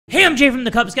Hey, I'm Jay from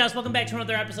the Kubz. Welcome back to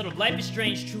another episode of Life is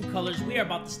Strange True Colors. We are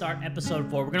about to start episode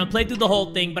 4. We're going to play through the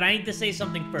whole thing, but I need to say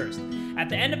something first. At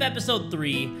the end of episode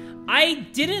 3, I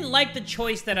didn't like the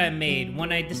choice that I made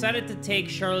when I decided to take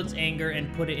Charlotte's anger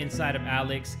and put it inside of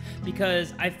Alex,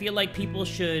 because I feel like people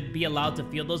should be allowed to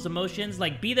feel those emotions.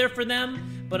 Like, be there for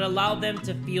them, but allow them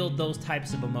to feel those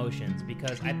types of emotions,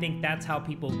 because I think that's how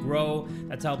people grow.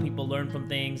 That's how people learn from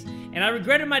things. And I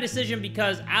regretted my decision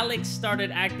because Alex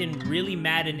started acting really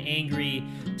mad and angry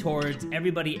towards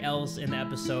everybody else in the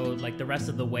episode. Like, the rest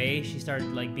of the way, she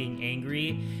started like being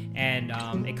angry, and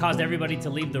it caused everybody to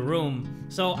leave the room.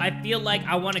 So I feel like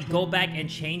I want to go back and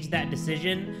change that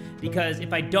decision, because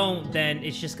if I don't, then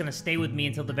it's just gonna stay with me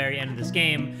until the very end of this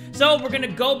game. So we're gonna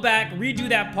go back, redo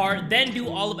that part, then do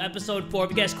all of episode 4.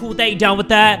 If you guys cool with that, you down with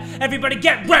that? Everybody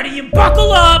get ready and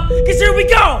buckle up, because here we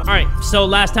go! Alright, so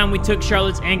last time we took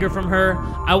Charlotte's anger from her.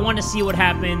 I want to see what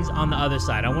happens on the other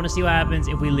side. I want to see what happens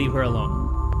if we leave her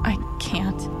alone. I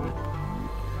can't.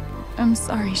 I'm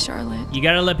sorry, Charlotte. You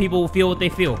gotta let people feel what they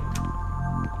feel.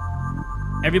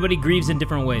 Everybody grieves in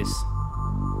different ways.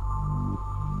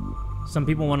 Some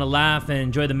people want to laugh and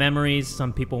enjoy the memories.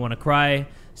 Some people want to cry.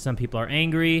 Some people are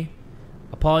angry.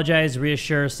 Apologize,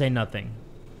 reassure, say nothing.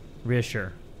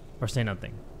 Reassure. Or say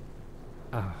nothing.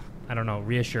 I don't know.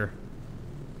 Reassure.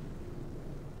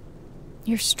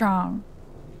 You're strong.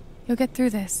 You'll get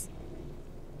through this.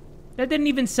 That didn't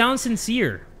even sound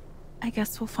sincere. I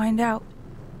guess we'll find out.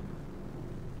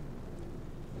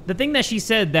 The thing that she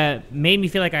said that made me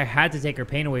feel like I had to take her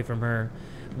pain away from her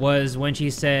was when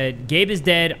she said, Gabe is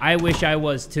dead, I wish I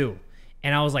was too.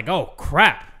 And I was like, oh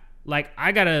crap. Like,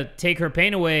 I gotta take her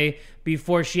pain away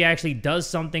before she actually does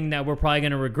something that we're probably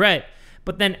gonna regret.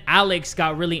 But then Alex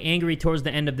got really angry towards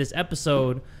the end of this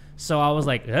episode, so I was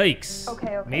like, yikes.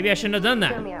 Okay. Maybe I shouldn't have done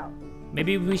that.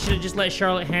 Maybe we should have just let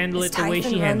Charlotte handle it the way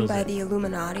she handles it. By the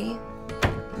Illuminati?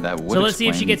 So let's see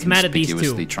if she gets mad at these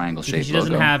two. Because she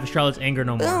doesn't have Charlotte's anger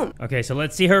no more. Boom. Okay, so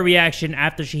let's see her reaction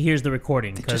after she hears the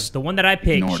recording. Because the one that I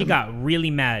picked, she got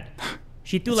really mad.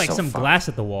 She threw like some glass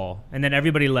at the wall, and then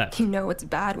everybody left. You know it's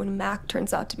bad when Mac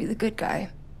turns out to be the good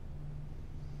guy.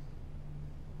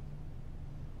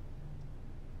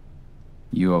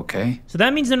 You okay? So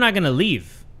that means they're not gonna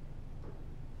leave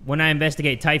when I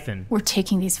investigate Typhon. We're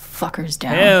taking these fuckers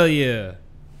down. Hell yeah.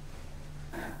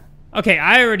 Okay,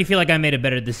 I already feel like I made a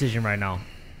better decision right now.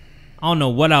 I don't know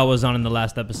what I was on in the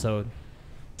last episode.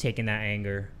 Taking that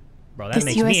anger. Bro, that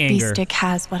makes me angry. This USB stick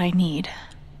has what I need.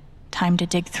 Time to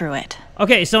dig through it.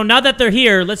 Okay, so now that they're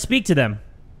here, let's speak to them.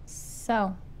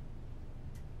 So,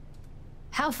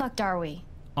 how fucked are we?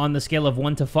 On the scale of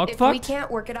 1 to fucked? If we can't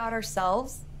work it out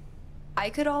ourselves, I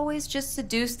could always just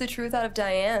seduce the truth out of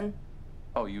Diane.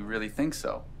 Oh, you really think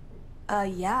so?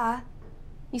 Yeah.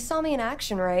 You saw me in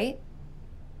action, right?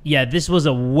 Yeah, this was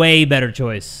a way better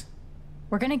choice.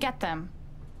 We're gonna get them,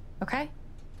 okay?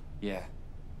 Yeah,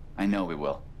 I know we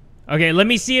will. Okay, let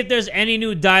me see if there's any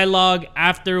new dialogue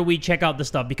after we check out the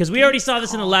stuff, because we already saw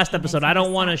this in the last episode. I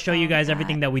don't want to show you guys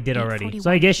everything that we did already.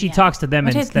 So I guess she talks to them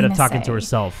instead of talking to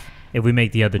herself if we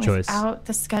make the other choice. Without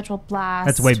the scheduled blast,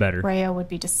 that's way better. Rhea would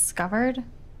be discovered.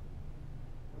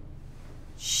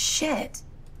 Shit.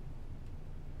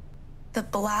 The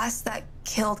blast that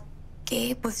killed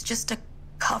Gabe was just a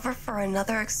cover for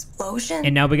another explosion?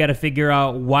 And now we gotta figure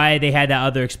out why they had that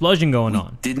other explosion going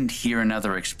on. Didn't hear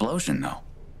another explosion, though.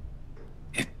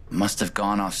 It must have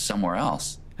gone off somewhere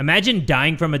else. Imagine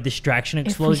dying from a distraction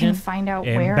explosion. If we can find out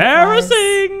where Embarrassing!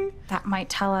 it was, that might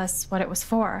tell us what it was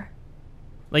for.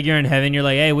 Like, you're in heaven, you're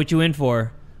like, hey, what you in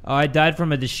for? Oh, I died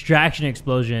from a distraction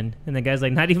explosion. And the guy's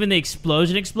like, not even the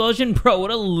explosion? Bro,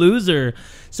 what a loser.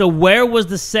 So where was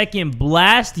the second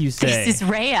blast, you say? This is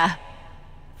Rhea.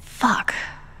 Fuck.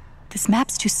 This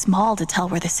map's too small to tell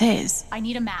where this is. I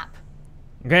need a map.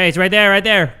 Okay, it's right there, right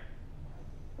there.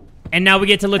 And now we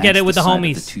get to look at it with the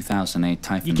homies. The 2008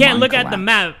 Typhon you can't look collapse. at the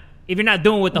map if you're not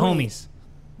doing it with the homies.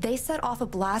 They set off a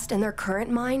blast in their current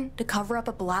mine to cover up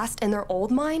a blast in their old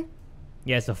mine?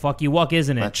 Yeah, it's a fuck you walk,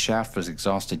 isn't it? That shaft was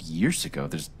exhausted years ago.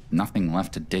 There's nothing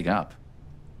left to dig up.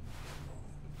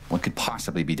 What could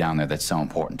possibly be down there that's so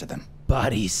important to them?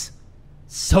 Bodies.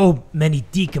 So many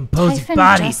decomposing Typhon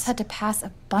bodies. just had to pass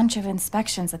a bunch of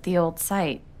inspections at the old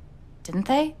site, didn't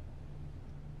they?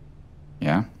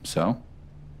 Yeah, so?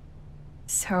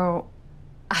 So,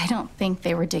 I don't think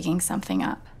they were digging something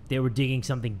up. They were digging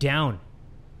something down.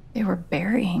 They were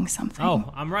burying something. Oh,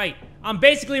 I'm right. I'm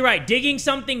basically right. Digging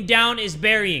something down is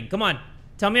burying. Come on.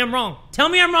 Tell me I'm wrong. Tell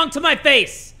me I'm wrong to my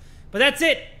face. But that's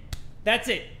it. That's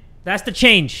it. That's the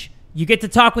change. You get to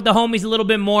talk with the homies a little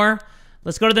bit more.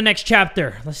 Let's go to the next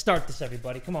chapter. Let's start this,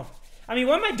 everybody. Come on. I mean,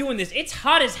 why am I doing this? It's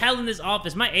hot as hell in this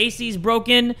office. My AC's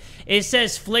broken. It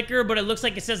says flicker, but it looks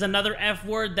like it says another F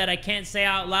word that I can't say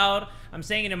out loud. I'm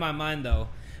saying it in my mind, though.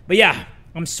 But yeah,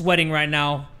 I'm sweating right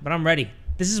now, but I'm ready.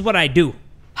 This is what I do.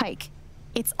 Pike,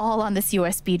 it's all on this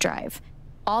USB drive.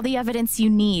 All the evidence you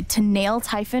need to nail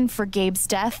Typhon for Gabe's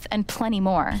death and plenty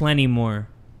more. Plenty more.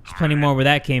 There's plenty more where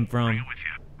that came from. I'll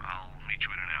meet you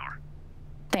in an hour.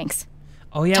 Thanks.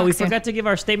 Oh yeah, Talk we soon. forgot to give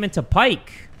our statement to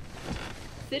Pike.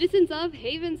 Citizens of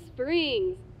Haven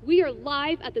Springs, we are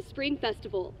live at the Spring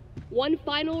Festival. One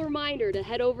final reminder to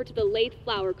head over to the Lathe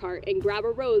Flower Cart and grab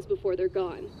a rose before they're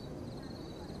gone.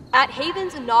 At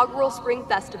Haven's inaugural Spring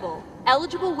Festival,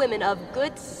 eligible women of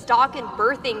good stock and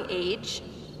birthing age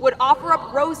would offer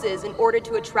up roses in order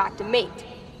to attract a mate.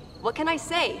 What can I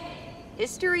say?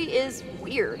 History is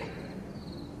weird.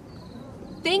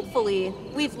 Thankfully,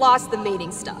 we've lost the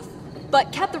mating stuff,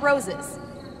 but kept the roses.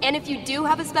 And if you do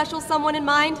have a special someone in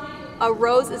mind, a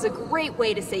rose is a great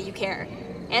way to say you care.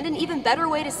 And an even better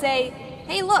way to say,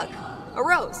 hey look, a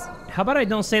rose. How about I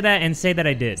don't say that and say that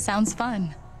I did? Sounds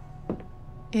fun.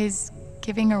 Is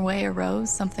giving away a rose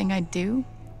something I'd do?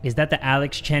 Is that the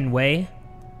Alex Chen way?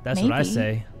 That's what I Maybe.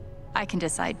 say. I can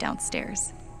decide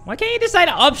downstairs. Why can't you decide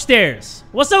upstairs?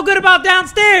 What's so good about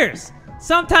downstairs?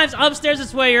 Sometimes upstairs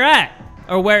is where you're at.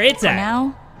 Or where it's For at.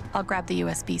 now, I'll grab the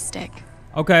USB stick.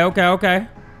 Okay.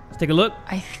 Let's take a look.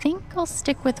 I think I'll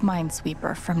stick with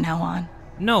Minesweeper from now on.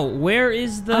 No, where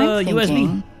is the I'm USB?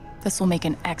 thinking this will make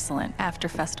an excellent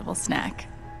after-festival snack.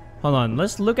 Hold on,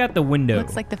 let's look at the window.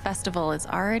 Looks like the festival is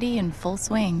already in full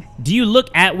swing. Do you look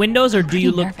at windows or do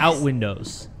you pretty look out nervous.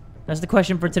 windows? That's the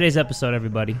question for today's episode,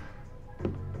 everybody.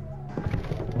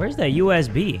 Where's that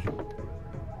USB?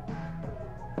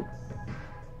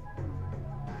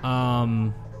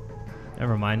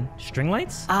 Never mind. String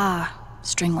lights? Ah,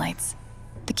 string lights.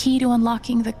 The key to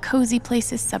unlocking the Cozy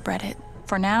Places subreddit.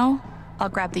 For now, I'll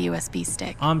grab the USB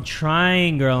stick. I'm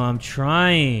trying, girl. I'm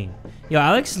trying. Yo,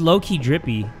 Alex low-key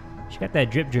drippy. She got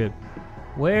that drip.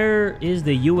 Where is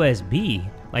the USB?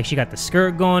 Like, she got the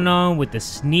skirt going on with the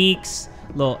sneaks,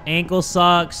 little ankle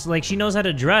socks. Like, she knows how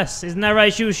to dress. Isn't that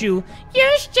right, Shoo Shoo?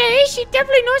 Yes, Jay. She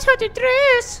definitely knows how to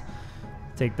dress.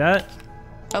 Take that.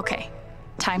 Okay,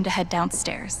 time to head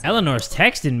downstairs. Eleanor's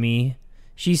texting me.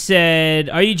 She said,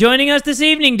 "Are you joining us this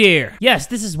evening, dear?" Yes,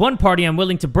 this is one party I'm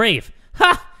willing to brave.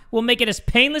 Ha! We'll make it as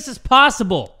painless as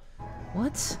possible.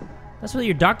 What? That's what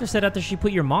your doctor said after she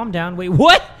put your mom down. Wait,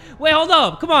 what? Wait, hold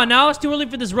up. Come on now. It's too early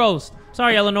for this roast.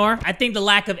 Sorry, Eleanor. I think the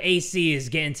lack of AC is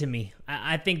getting to me.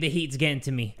 I think the heat's getting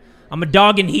to me. I'm a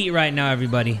dog in heat right now,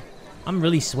 everybody. I'm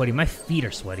really sweaty. My feet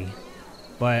are sweaty.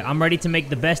 But I'm ready to make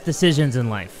the best decisions in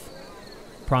life.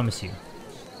 Promise you.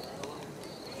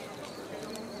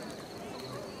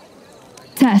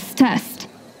 Test.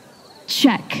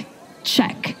 Check.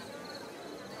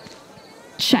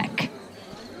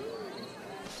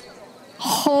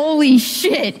 Holy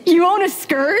shit, you own a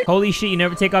skirt? Holy shit, you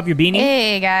never take off your beanie?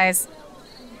 Hey, guys.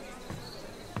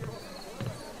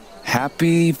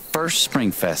 Happy first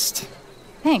Springfest.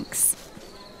 Thanks.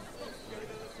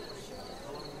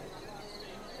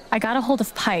 I got a hold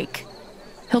of Pike.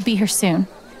 He'll be here soon.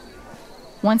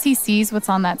 Once he sees what's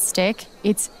on that stick,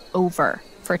 it's over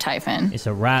for Typhon. It's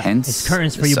a wrap. Hence It's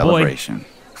curtains for the you, boy. celebration.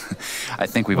 I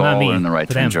think we've Well, not all me, earned the right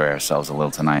for to them. enjoy ourselves a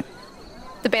little tonight.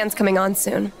 The band's coming on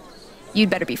soon. You'd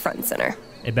better be front and center.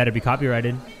 It better be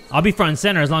copyrighted. I'll be front and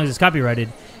center as long as it's copyrighted.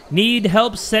 Need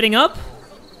help setting up?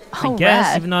 I Oh, guess,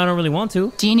 rad. even though I don't really want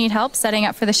to. Do you need help setting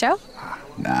up for the show?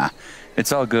 Nah,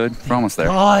 it's all good. We're almost there.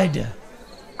 God.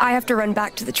 I have to run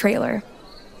back to the trailer.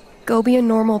 Go be a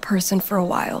normal person for a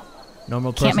while.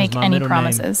 Normal person's Can't make my any middle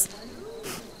promises.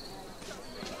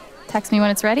 Text me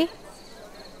when it's ready. Name.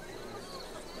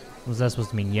 What's that supposed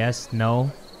to mean? Yes?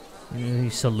 No? You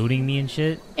saluting me and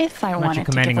shit? If I I'm not your wanted to give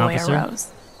commanding away officer. a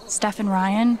rose, Steph and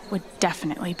Ryan would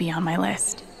definitely be on my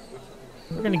list.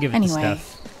 We're gonna give it Anyway. to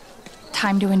Steph.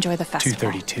 Time to enjoy the festival.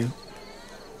 232,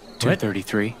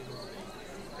 233,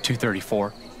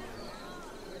 234.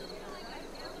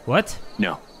 What?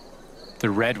 No, the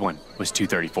red one was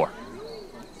 234.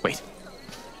 Wait,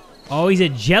 Oh, he's a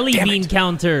jelly Damn bean it.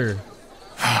 counter.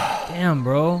 Damn,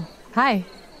 bro. Hi.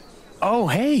 oh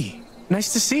hey,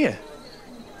 nice to see you.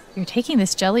 You're taking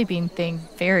this jelly bean thing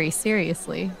very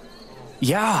seriously.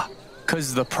 Yeah,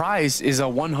 cause the prize is a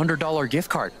 $100 gift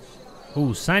card.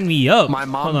 Ooh, sign me up. My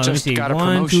mom Hold on, let me just see. got a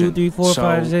 1, promotion. 2, 3, 4, so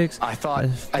 5, 6. I thought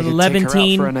I could 11 take her out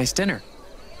teen. for a nice dinner.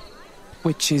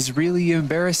 Which is really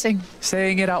embarrassing,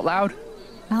 saying it out loud.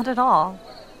 Not at all.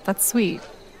 That's sweet.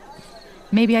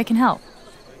 Maybe I can help.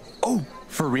 Oh,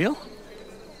 for real?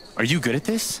 Are you good at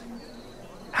this?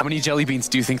 How many jelly beans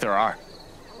do you think there are?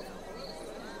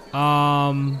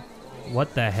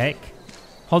 What the heck?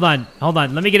 Hold on.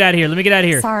 Let me get out of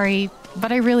here. Sorry,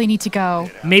 but I really need to go.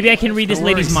 Maybe I can read this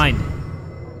lady's mind.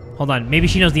 Hold on. Maybe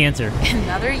she knows the answer.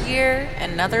 Another year,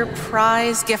 another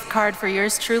prize gift card for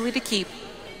yours truly to keep.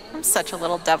 I'm such a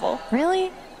little devil.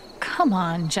 Really? Come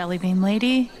on, Jellybean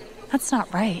Lady. That's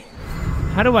not right.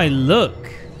 How do I look?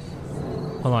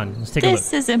 Hold on. Let's take a look.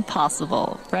 This is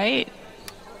impossible, right?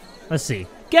 Let's see.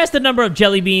 Guess the number of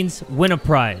jelly beans, win a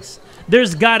prize.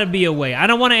 There's gotta be a way. I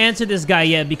don't want to answer this guy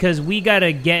yet because we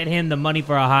gotta get him the money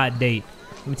for a hot date.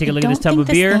 Let me take a look at this tub of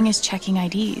beer. This thing is checking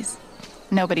IDs.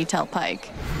 Nobody tell Pike.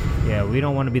 Yeah, we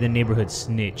don't want to be the neighborhood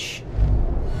snitch.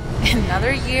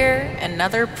 Another year,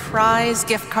 another prize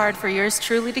gift card for yours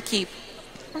truly to keep.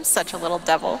 I'm such a little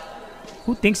devil.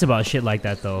 Who thinks about shit like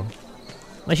that, though?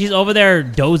 Like, she's over there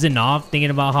dozing off, thinking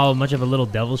about how much of a little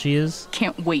devil she is.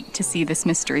 Can't wait to see this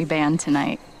mystery band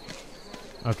tonight.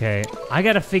 Okay, I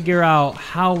gotta figure out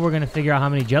how we're gonna figure out how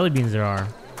many jelly beans there are.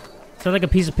 Is there like a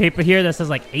piece of paper here that says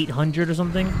like 800 or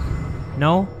something?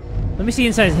 No? Let me see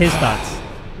inside his thoughts.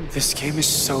 This game is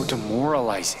so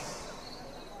demoralizing.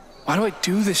 Why do I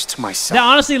do this to myself? That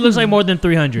honestly looks like more than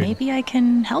 300. Maybe I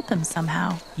can help him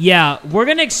somehow. Yeah, we're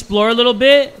gonna explore a little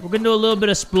bit. We're gonna do a little bit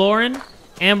of exploring.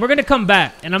 And we're gonna come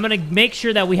back, and I'm gonna make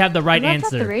sure that we have the right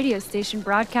answer. The radio station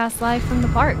broadcast live from the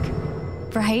park.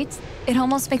 Right? It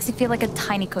almost makes it feel like a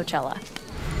tiny Coachella.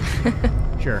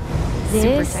 Sure.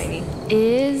 Super tiny.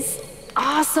 Is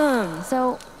awesome.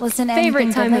 So, listen,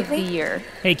 Favorite time of the year.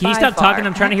 Hey, can you stop talking?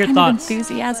 I'm trying to hear thoughts.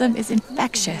 Enthusiasm is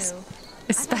infectious,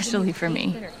 especially for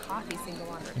me.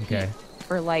 Okay.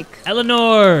 For like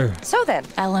Eleanor. So then,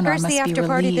 Eleanor where's must the after be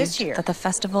party relieved this year? that the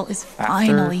festival is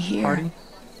finally here. Party?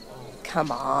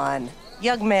 Come on.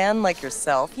 Young man like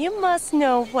yourself, you must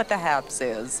know what the haps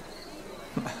is.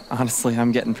 Honestly,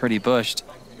 I'm getting pretty bushed.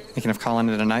 Thinking of calling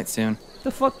it a night soon.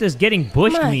 The fuck does getting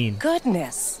bushed My mean?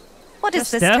 goodness. What is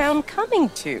this Steph? town coming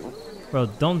to? Bro,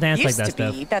 don't dance like that, Used to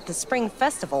Steph. be that the spring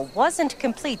festival wasn't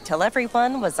complete till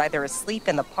everyone was either asleep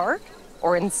in the park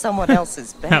or in someone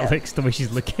else's bed. Alex, the way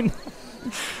she's looking.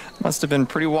 Must have been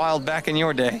pretty wild back in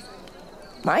your day.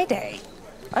 My day?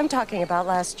 I'm talking about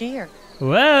last year.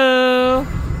 Whoa.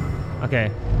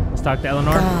 Okay, let's talk to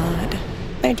Eleanor. God,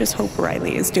 I just hope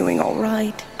Riley is doing all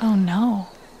right. Oh no.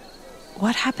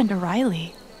 What happened to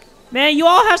Riley? Man, you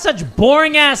all have such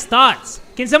boring-ass thoughts.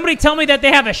 Can somebody tell me that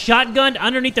they have a shotgun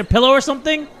underneath their pillow or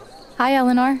something? Hi,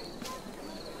 Eleanor.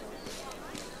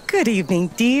 Good evening,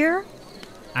 dear.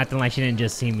 Acting like she didn't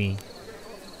just see me.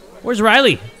 Where's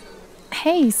Riley?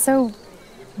 Hey, so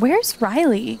where's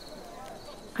Riley?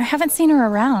 I haven't seen her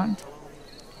around.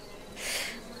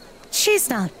 She's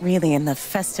not really in the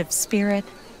festive spirit.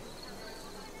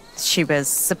 She was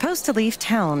supposed to leave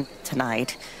town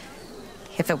tonight.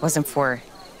 If it wasn't for,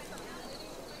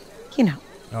 you know.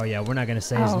 Oh yeah, we're not gonna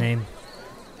say his name.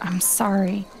 I'm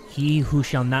sorry. He who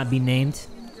shall not be named.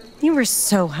 You were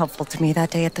so helpful to me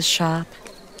that day at the shop.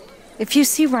 If you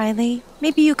see Riley,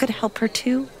 maybe you could help her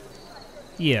too.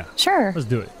 Yeah. Sure. Let's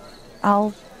do it.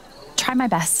 I'll try my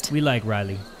best. We like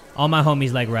Riley. All my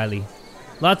homies like Riley.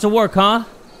 Lots of work, huh?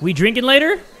 We drinking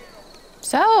later?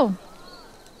 So,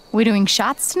 we doing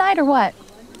shots tonight or what?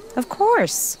 Of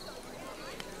course.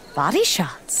 Body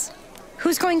shots.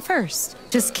 Who's going first?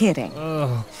 Just kidding.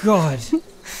 Oh, God.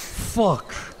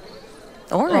 Fuck.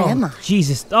 Or am I?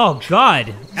 Jesus. Oh,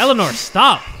 God. Eleanor,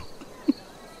 stop.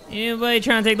 Anybody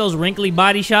trying to take those wrinkly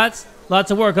body shots?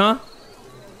 Lots of work, huh?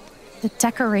 The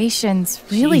decorations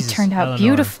really Jesus, turned out Eleanor.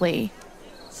 beautifully.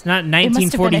 It's not It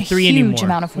must have been a 1943 huge anymore.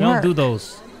 amount of We don't work. do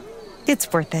those.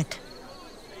 It's worth it.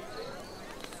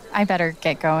 I better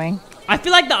get going. I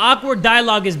feel like the awkward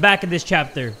dialogue is back in this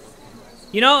chapter.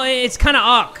 You know, it's kind of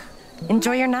awk.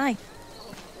 Enjoy your night.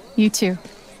 You too.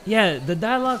 Yeah, the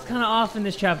dialogue's kind of off in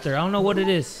this chapter. I don't know what it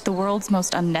is. The world's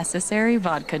most unnecessary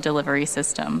vodka delivery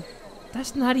system.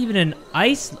 That's not even an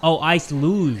ice... Oh, ice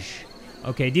luge.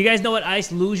 Okay, do you guys know what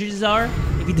ice luges are?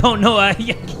 If you don't know,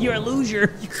 you're a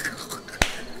loser.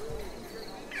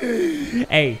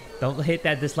 Hey, don't hit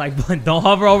that dislike button. Don't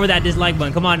hover over that dislike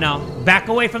button. Come on now. Back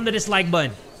away from the dislike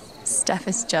button. Steph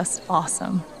is just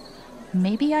awesome.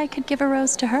 Maybe I could give a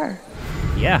rose to her.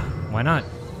 Yeah, why not?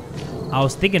 I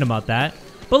was thinking about that.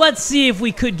 But let's see if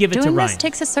we could give it to Doing Ryan. this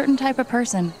takes a certain type of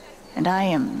person, and I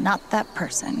am not that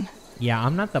person. Yeah,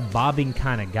 I'm not the bobbing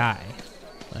kind of guy.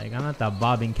 Like, I'm not the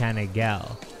bobbing kind of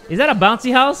gal. Is that a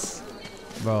bouncy house?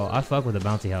 Bro, I fuck with a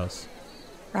bouncy house.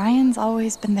 Ryan's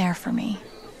always been there for me.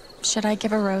 Should I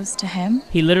give a rose to him?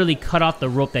 He literally cut off the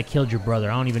rope that killed your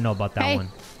brother. I don't even know about that one.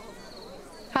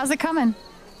 How's it coming?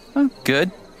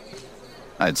 Good.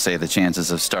 I'd say the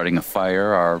chances of starting a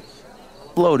fire are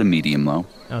Low to medium low.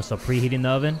 Oh, so preheating the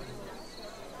oven?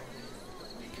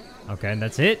 Okay, and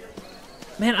that's it?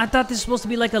 Man, I thought this was supposed to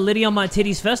be like a Liddy on My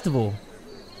Titties festival.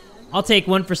 I'll take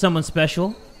one for someone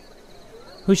special.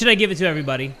 Who should I give it to,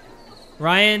 everybody?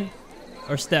 Ryan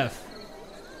or Steph?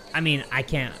 I mean, I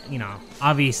can't, you know,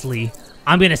 obviously,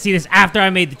 I'm going to see this after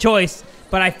I made the choice,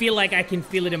 but I feel like I can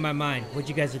feel it in my mind. What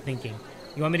you guys are thinking?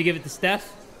 You want me to give it to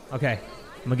Steph? Okay,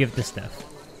 I'm going to give it to Steph.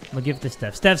 I'm going to give it to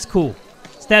Steph. Steph's cool.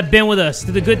 Steph been with us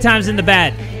through the good times and the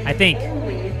bad, I think.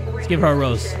 Let's give her a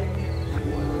rose.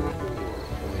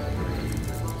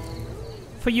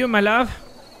 For you, my love.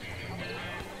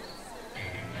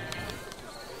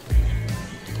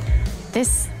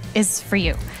 This is for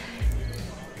you.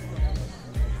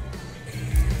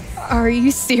 Are you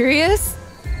serious?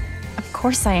 Of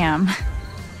course I am.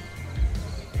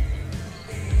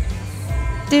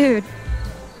 Dude,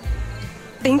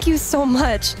 thank you so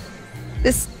much.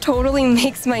 This totally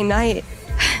makes my night.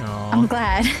 Aww. I'm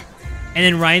glad. And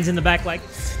then Ryan's in the back like...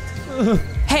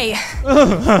 Hey,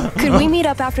 could we meet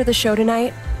up after the show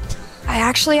tonight? I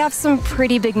actually have some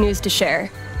pretty big news to share.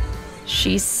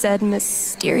 She said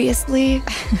mysteriously.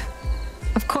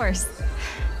 Of course.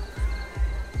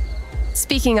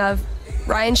 Speaking of,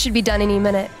 Ryan should be done any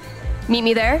minute. Meet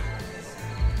me there?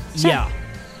 Yeah.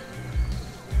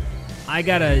 I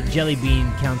got a jelly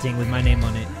bean counting with my name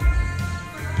on it.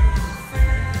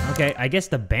 Okay, I guess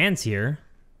the band's here.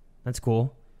 That's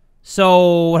cool.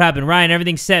 So, what happened? Ryan,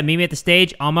 everything's set. Meet me at the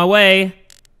stage. On my way.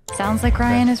 Sounds like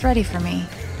Ryan is ready for me.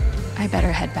 I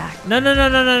better head back.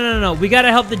 No. We gotta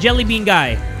help the jelly bean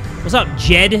guy. What's up,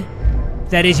 Jed?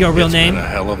 That is your real name? It's been a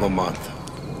hell of a month.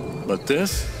 But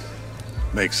this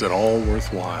makes it all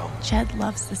worthwhile. Jed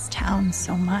loves this town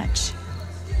so much.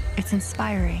 It's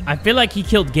inspiring. I feel like he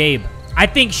killed Gabe. I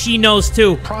think she knows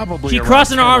too. Probably. She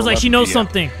crossing her arms like she knows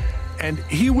something. And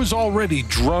he was already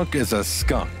drunk as a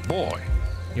skunk. Boy.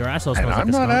 Your asshole smells And like I'm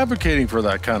a not skunk. advocating for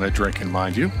that kind of drinking,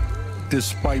 mind you.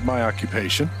 Despite my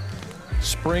occupation,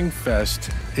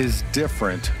 Springfest is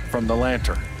different from the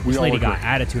Lantern. We This all lady agree. got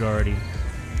attitude already.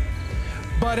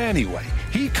 But anyway,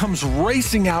 he comes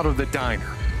racing out of the diner.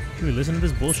 Should we listen to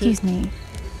this bullshit? Excuse me.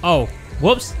 Oh,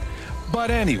 whoops.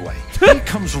 But anyway, he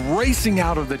comes racing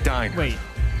out of the diner. Wait.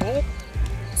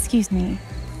 Excuse me.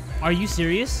 Are you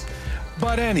serious?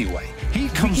 But anyway, he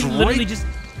comes literally just...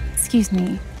 Excuse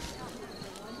me.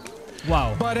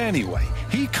 Wow. But anyway,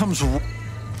 he comes...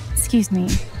 Excuse me.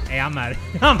 Hey, I'm out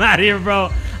of here, bro.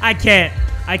 I can't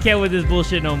with this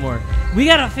bullshit no more. We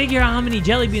gotta figure out how many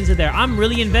jelly beans are there. I'm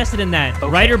really invested in that.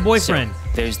 Okay, Writer boyfriend. So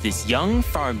there's this young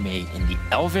farm maid in the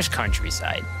elvish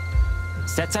countryside.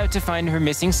 Sets out to find her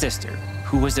missing sister,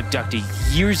 who was abducted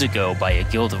years ago by a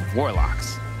guild of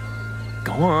warlocks.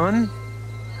 Go on.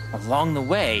 Along the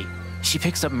way, she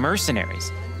picks up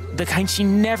mercenaries, the kind she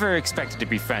never expected to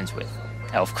be friends with.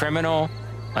 Elf criminal,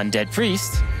 undead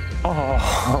priest.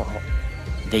 Oh.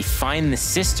 They find the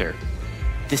sister.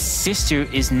 The sister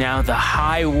is now the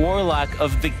high warlock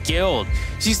of the guild.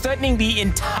 She's threatening the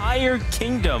entire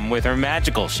kingdom with her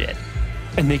magical shit.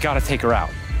 And they gotta take her out.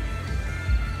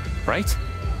 Right?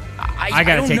 I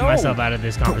gotta take myself out of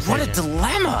this conversation. But what a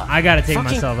dilemma! I gotta take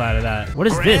myself out of that. What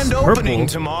is this? Grand opening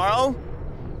tomorrow.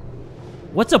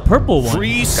 What's a purple one?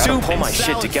 Free soup. Gotta pull and my shit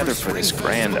salad together for this Spring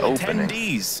grand Festival opening.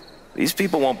 attendees. These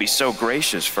people won't be so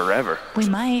gracious forever. We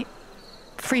might.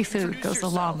 Free food goes a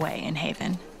long way in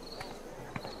Haven.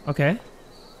 Okay.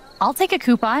 I'll take a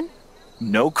coupon.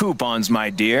 No coupons, my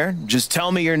dear. Just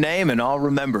tell me your name and I'll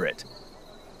remember it.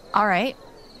 All right.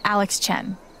 Alex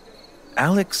Chen.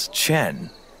 Alex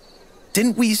Chen.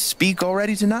 Didn't we speak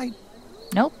already tonight?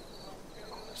 Nope.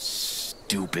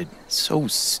 Stupid. So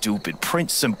stupid. Print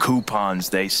some coupons,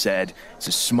 they said. It's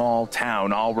a small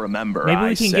town, I'll remember. Maybe we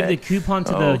I can said. give the coupon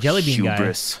to the jelly bean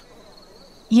hubris. guy.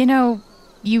 You know,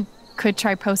 you could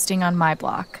try posting on my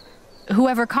block.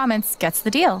 Whoever comments gets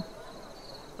the deal.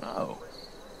 Oh.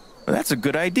 Well, that's a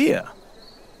good idea.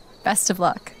 Best of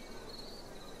luck.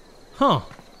 Huh.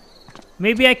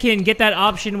 Maybe I can get that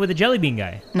option with the jelly bean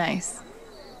guy. Nice.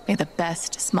 May the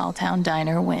best small town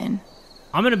diner win.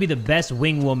 I'm gonna be the best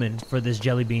wing woman for this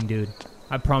jelly bean dude.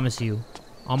 I promise you.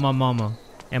 On my mama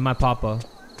and my papa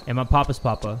and my papa's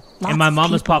papa and my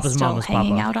mama's papa's mama's papa.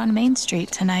 Hanging out on Main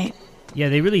Street tonight. Yeah,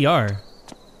 they really are.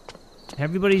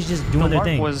 Everybody's just doing The their LARP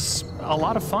thing. was a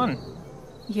lot of fun.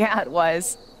 Yeah, it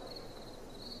was.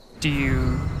 Do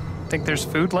you think there's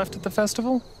food left at the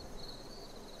festival?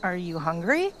 Are you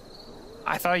hungry?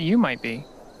 I thought you might be.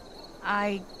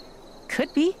 I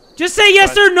could be. Just say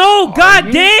yes or no!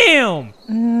 God damn!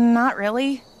 Not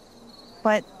really.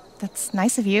 But that's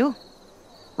nice of you.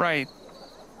 Right.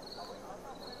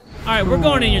 Alright, we're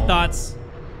going in your thoughts.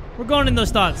 We're going in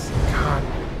those thoughts. God,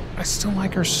 I still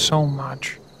like her so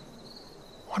much.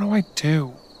 What do I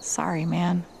do? Sorry,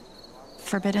 man.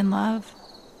 Forbidden love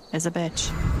is a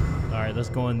bitch. All right, let's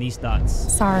go in these thoughts.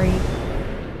 Sorry.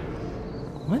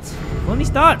 What? Go in these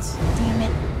thoughts. Damn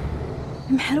it.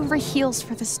 I'm head over heels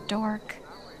for this dork.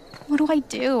 What do I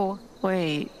do?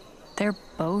 Wait, they're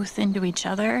both into each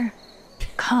other?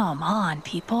 Come on,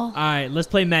 people. All right, let's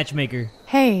play matchmaker.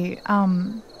 Hey,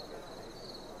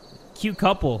 Cute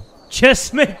couple.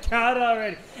 Just make out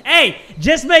already. Hey,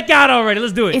 just make out already.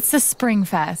 Let's do it. it's the Spring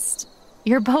Fest.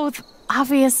 You're both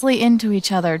obviously into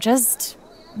each other. Just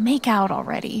make out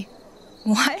already.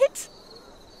 What?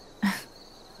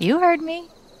 You heard me.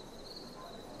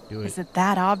 Do it. Is it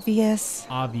that obvious?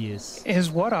 Obvious.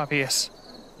 Is what obvious?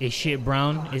 Is shit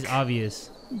brown is obvious.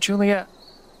 Julia,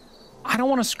 I don't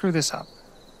want to screw this up.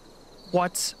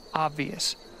 What's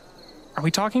obvious? Are we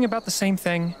talking about the same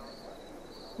thing?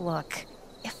 Look,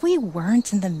 if we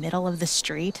weren't in the middle of the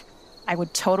street, I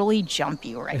would totally jump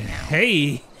you right now.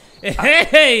 Hey.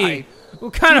 Hey.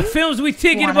 What kind of films we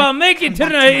thinking about making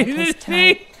tonight?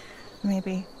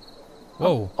 Maybe.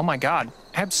 Whoa. Oh my God.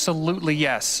 Absolutely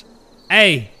yes.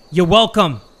 Hey, you're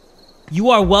welcome. You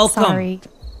are welcome. Sorry.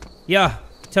 Yeah,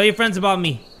 tell your friends about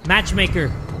me.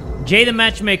 Matchmaker. Jay the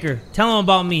Matchmaker. Tell them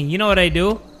about me. You know what I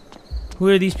do? Who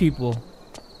are these people?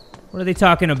 What are they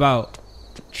talking about?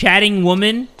 Chatting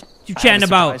woman? What you chatting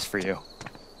about? For you.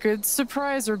 Good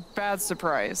surprise or bad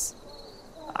surprise?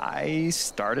 I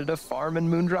started a farm in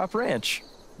Moondrop Ranch.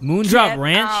 Moondrop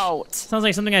Ranch? Out. Sounds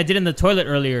like something I did in the toilet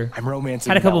earlier. I'm romancing.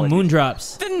 Had a couple Melody.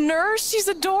 moondrops. The nurse, she's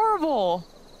adorable.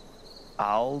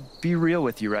 I'll be real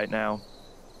with you right now.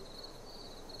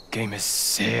 Game is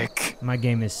sick. My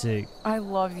game is sick. I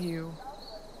love you.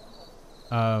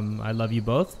 I love you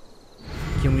both.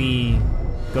 Can we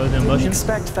go to the Didn't emotions?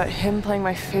 expect that him playing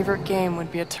my favorite game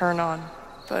would be a turn on,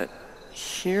 but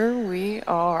here we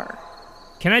are.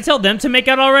 Can I tell them to make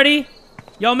out already?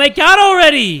 Y'all make out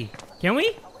already! Can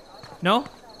we? No?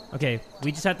 Okay,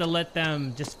 we just have to let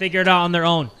them just figure it out on their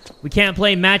own. We can't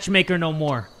play matchmaker no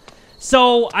more.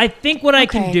 So, I think what I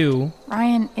can do...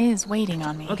 Ryan is waiting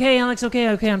on me. Okay, Alex, okay,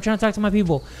 I'm trying to talk to my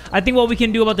people. I think what we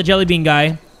can do about the Jelly Bean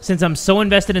guy, since I'm so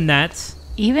invested in that...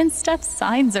 Even Steph's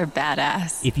signs are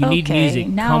badass. If you need music,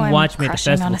 now come I'm watch me at the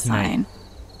crushing on festival a tonight. sign.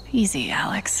 Easy,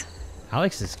 Alex.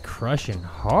 Alex is crushing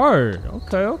hard.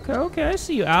 Okay, I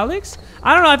see you, Alex.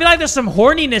 I don't know, I feel like there's some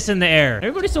horniness in the air.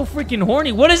 Everybody's so freaking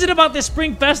horny. What is it about this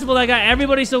spring festival that got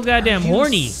everybody so goddamn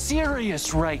horny?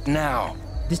 Serious right now?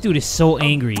 This dude is so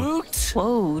angry. Boot?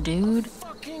 Whoa, dude.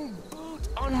 Fucking boot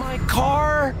on my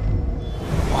car?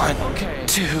 1,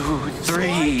 2,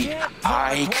 3.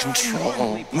 I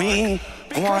control me.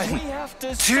 1,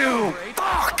 2.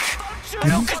 Fuck! I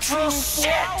don't control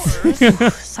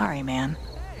shit! Sorry, man.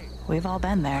 We've all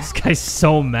been there. This guy's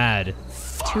so mad.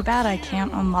 Too bad I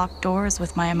can't unlock doors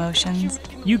with my emotions.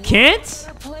 You can't?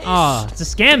 Oh, it's a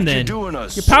scam then. Doing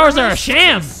us. Your powers are a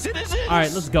sham. All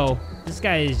right, let's go. This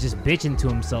guy is just bitching to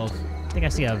himself. I think I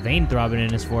see a vein throbbing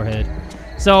in his forehead.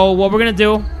 So what we're gonna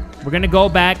do, we're gonna go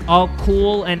back all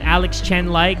cool and Alex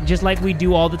Chen-like, just like we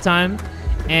do all the time.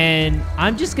 And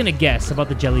I'm just gonna guess about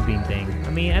the Jelly Bean thing. I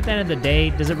mean, at the end of the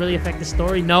day, does it really affect the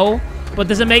story? No. But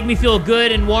does it make me feel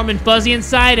good and warm and fuzzy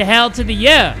inside? Hell to the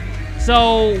yeah.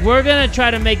 So we're gonna try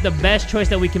to make the best choice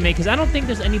that we can make, because I don't think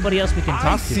there's anybody else we can talk to.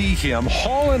 I see him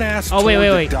hauling ass. Oh,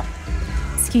 wait.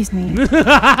 Excuse me.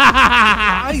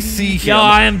 I see him. Yo,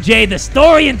 I am Jay, the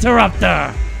story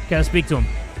interrupter. Can I speak to him?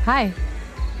 Hi.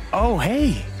 Oh,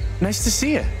 hey. Nice to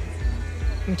see you.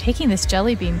 You're taking this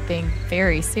jelly bean thing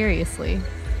very seriously.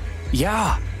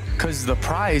 Yeah, because the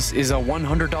prize is a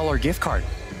 $100 gift card.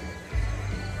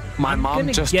 My mom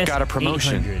gonna just guess got a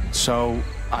promotion, 800. so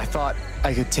I thought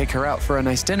I could take her out for a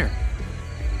nice dinner.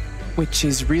 Which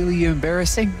is really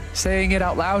embarrassing, saying it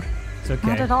out loud. It's okay.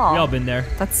 Not at all. We all been there.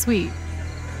 That's sweet.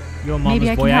 You're a Maybe mama's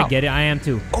I boy. can I help. get it. I am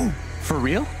too. Oh, for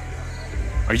real?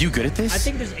 Are you good at this? I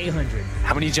think there's 800.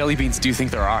 How many jelly beans do you think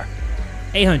there are?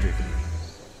 800.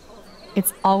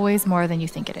 It's always more than you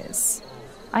think it is.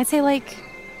 I'd say like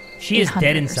She is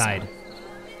dead 800 or so. inside.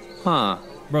 Huh.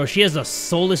 Bro, she is a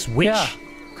soulless witch. Yeah,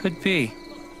 could be.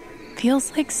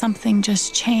 Feels like something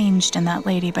just changed in that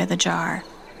lady by the jar.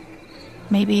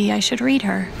 Maybe I should read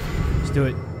her. Let's do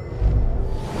it.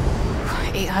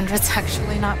 800's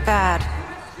actually not bad.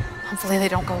 Hopefully they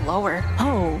don't go lower.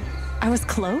 Oh, I was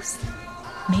close?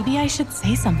 Maybe I should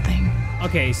say something.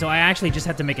 Okay, so I actually just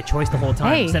had to make a choice the whole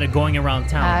time Hey. instead of going around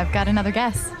town. I've got another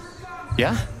guess.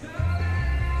 Yeah?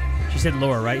 She said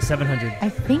lower, right? 700. I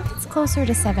think it's closer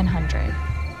to 700.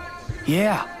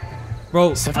 Yeah.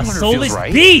 Bro, a 700 soulless feels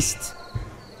right. beast!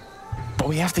 But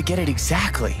we have to get it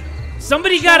exactly.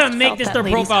 Somebody gotta make this That their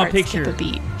lady's profile heart skip picture. a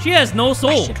beat. She has no I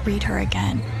soul. should read her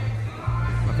again.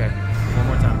 Okay, one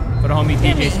more time. For the homie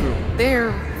Jimmy, DJ Screw. they're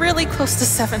really close to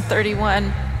 7:31.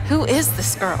 Who is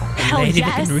this girl? Hell Lady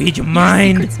that yes. can read your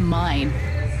mind. Your secret's mine.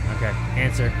 Okay,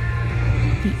 answer.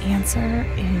 The answer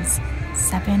is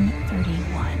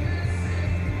 7:31.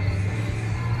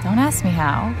 Don't ask me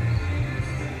how.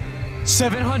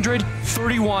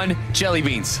 731 jelly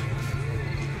beans.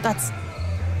 That's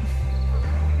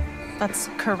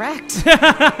correct.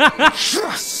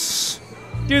 Yes!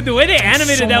 Dude, the way they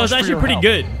animated so that was much for actually your pretty help.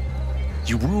 good.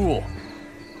 You rule.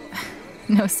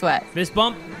 No sweat. Fist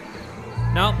bump.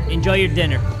 No, enjoy your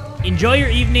dinner. Enjoy your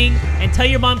evening and tell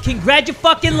your mom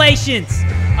congratulations.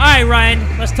 All right, Ryan,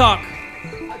 let's talk.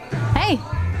 Hey,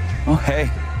 Oh, hey.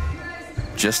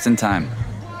 Just in time.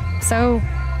 so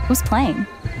who's playing?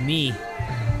 Me.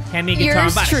 Hand me a guitar. I'm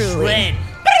Yours about to truly. shred.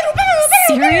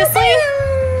 Seriously?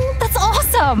 That's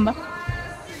awesome.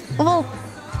 Well,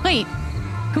 wait,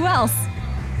 who else?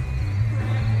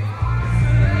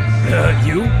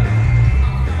 You?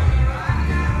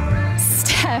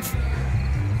 Steph.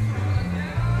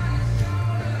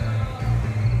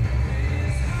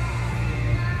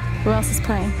 Who else is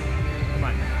playing? Come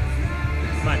on.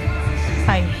 Come on.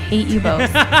 I hate you both.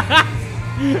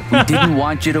 We didn't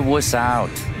want you to wuss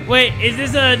out. Wait, is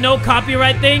this a no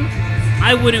copyright thing?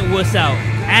 I wouldn't wuss out.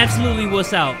 Absolutely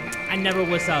wuss out. I never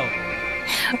wuss out.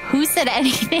 Who said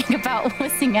anything about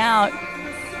wussing out?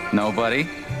 Nobody,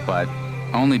 but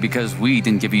only because we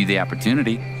didn't give you the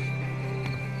opportunity.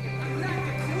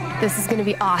 This is gonna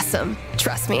be awesome.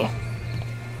 Trust me.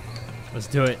 Let's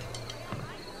do it.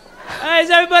 Hey, is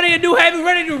everybody a new heavy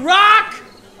ready to rock?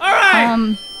 All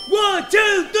right. 1,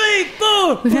 2, 3,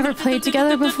 4. We've never played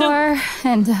together before,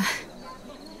 and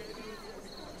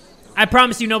I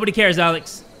promise you nobody cares,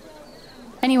 Alex.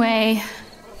 anyway,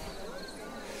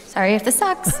 sorry if this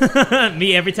sucks.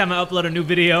 Me every time I upload a new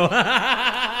video.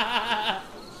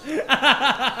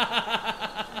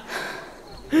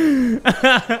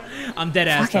 I'm dead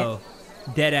ass Fuck it. though.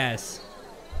 Dead ass.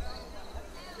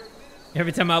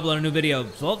 Every time I upload a new video.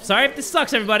 Well, sorry if this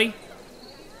sucks, everybody.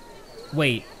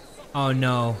 Wait. Oh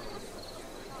no.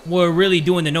 We're really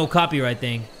doing the no copyright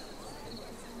thing.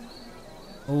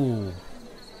 Oh.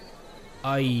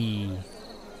 Ay.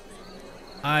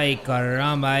 Ay,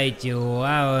 caramba, ay,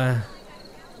 chihuahua.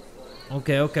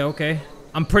 Okay.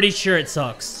 I'm pretty sure it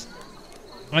sucks.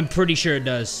 I'm pretty sure it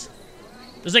does.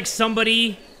 There's like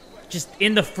somebody just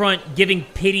in the front giving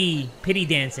pity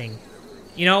dancing.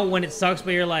 You know, when it sucks,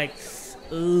 but you're like,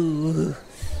 ooh.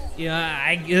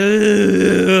 Yeah,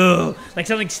 ooh. Like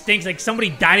something stinks, like somebody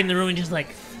died in the room and just like,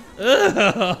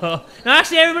 ugh. No,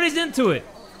 actually, everybody's into it.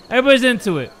 Everybody's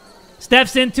into it.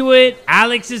 Steph's into it.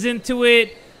 Alex is into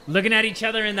it. Looking at each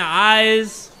other in the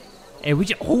eyes. And we're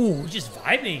just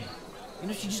vibing. You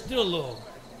know, she just did a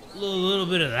little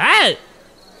bit of that.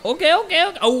 Okay.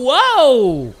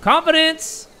 Oh, whoa.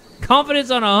 Confidence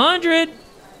on 100.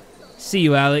 See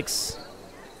you, Alex.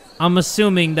 I'm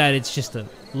assuming that it's just a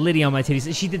Liddy on my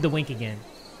titties. She did the wink again.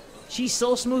 She's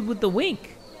so smooth with the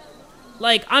wink.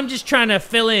 Like, I'm just trying to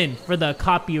fill in for the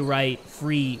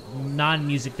copyright-free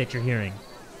non-music that you're hearing.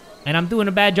 And I'm doing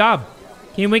a bad job.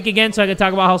 Can you wink again so I can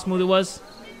talk about how smooth it was?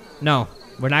 No,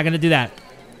 we're not going to do that.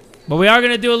 But we are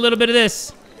going to do a little bit of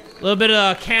this. A little bit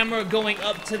of camera going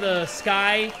up to the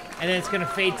sky, and then it's going to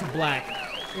fade to black.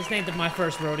 This ain't my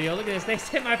first rodeo. Look at this. They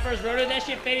said my first rodeo. That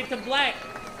shit faded to black.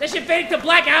 That shit faded to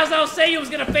black. As I was saying, it was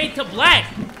going to fade to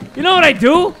black. You know what I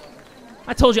do?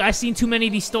 I told you, I've seen too many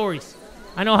of these stories.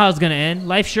 I know how it's going to end.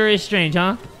 Life sure is strange,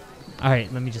 huh? All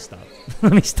right, let me just stop.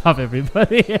 Let me stop,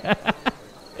 everybody.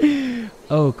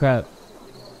 Oh, crap.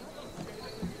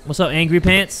 What's up, Angry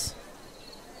Pants?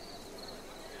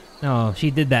 No, she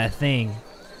did that thing.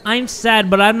 I'm sad,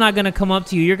 but I'm not going to come up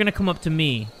to you. You're going to come up to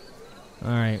me. All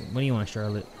right, what do you want,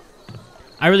 Charlotte?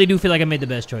 I really do feel like I made the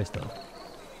best choice, though.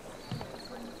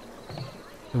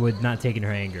 With not taking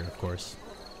her anger, of course.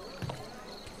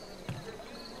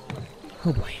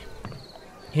 Oh, boy.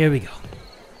 Here we go.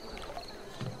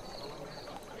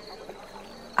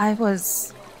 I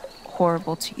was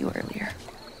horrible to you earlier.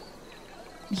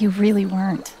 You really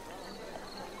weren't.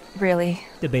 Really?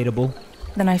 Debatable.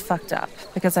 Then I fucked up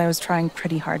because I was trying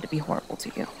pretty hard to be horrible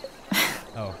to you.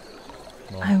 Oh.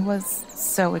 Well. I was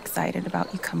so excited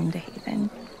about you coming to Haven.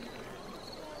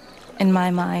 In my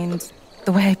mind,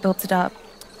 the way I built it up,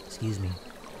 Excuse me.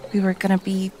 we were gonna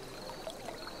be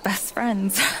best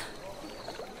friends.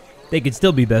 They could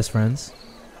still be best friends.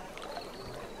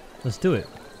 Let's do it.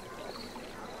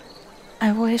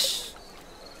 I wish...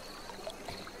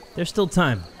 There's still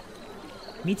time.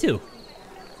 Me too.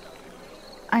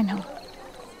 I know.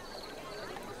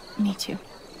 Me too.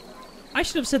 I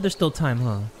should have said there's still time,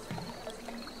 huh?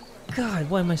 God,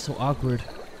 why am I so awkward?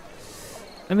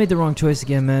 I made the wrong choice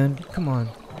again, man. Come on.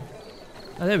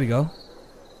 Oh, there we go.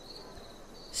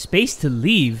 Space to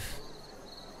leave?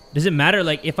 Does it matter,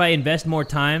 like, if I invest more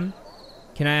time,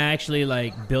 can I actually,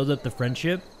 like, build up the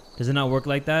friendship? Does it not work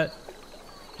like that?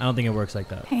 I don't think it works like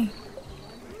that. Hey.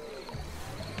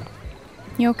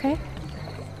 You okay?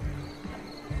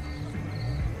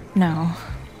 No.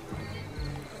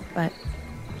 But...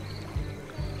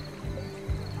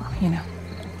 well, you know.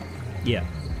 Yeah,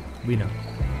 we know.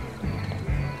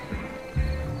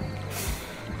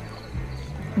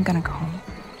 I'm gonna go home.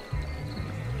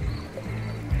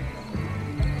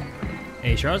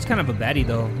 Hey, Charlotte's kind of a baddie,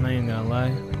 though. I'm not even gonna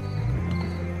lie.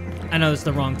 I know it's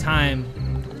the wrong time,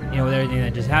 you know, with everything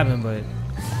that just happened, but,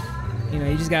 you know,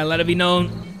 you just gotta let it be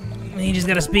known. You just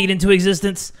gotta speak it into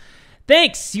existence.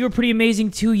 Thanks! You were pretty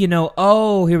amazing, too, you know.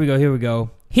 Oh, here we go, here we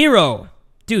go. Hero!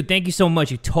 Dude, thank you so much.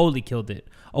 You totally killed it.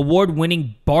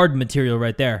 Award-winning bard material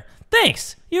right there.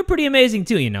 Thanks! You're pretty amazing,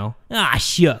 too, you know. Ah,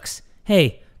 shucks.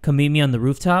 Hey, come meet me on the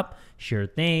rooftop? Sure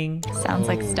thing. Sounds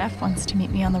like Steph wants to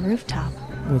meet me on the rooftop.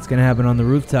 What's gonna happen on the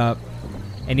rooftop?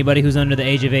 Anybody who's under the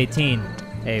age of 18,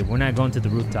 hey, we're not going to the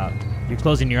rooftop. You're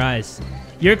closing your eyes.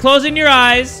 You're closing your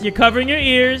eyes. You're covering your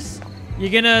ears. You're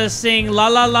gonna sing la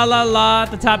la la la la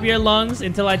at the top of your lungs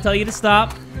until I tell you to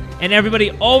stop. And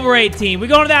everybody over 18, we're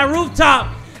going to that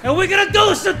rooftop and we're gonna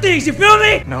do some things, you feel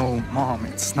me? No, Mom,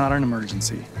 it's not an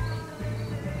emergency.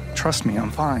 Trust me,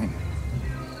 I'm fine.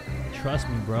 Trust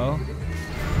me, bro.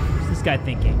 What's this guy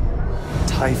thinking?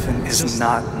 Typhon is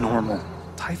not normal.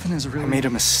 Typhon is really... I made a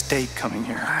mistake coming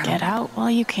here. Get out while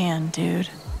you can, dude.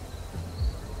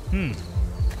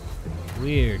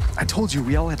 Weird. I told you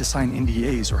we all had to sign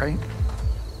NDAs, right?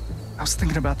 I was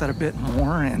thinking about that a bit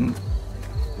more and...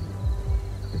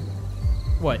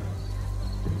 What?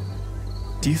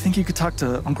 Do you think you could talk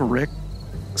to Uncle Rick?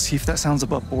 See if that sounds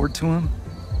above board to him?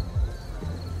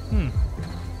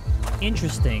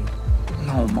 Interesting.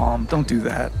 No, Mom, don't do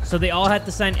that. So they all had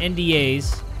to sign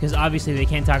NDAs because obviously they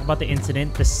can't talk about the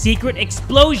incident, the secret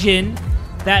explosion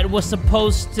that was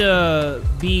supposed to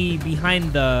be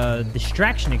behind the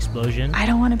distraction explosion. I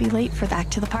don't want to be late for back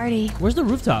to the party. Where's the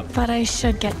rooftop? But I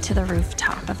should get to the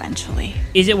rooftop eventually.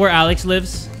 Is it where Alex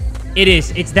lives? It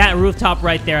is. It's that rooftop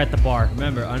right there at the bar.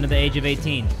 Remember, under the age of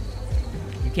 18.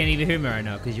 You can't even hear me right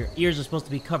now because your ears are supposed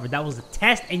to be covered. That was a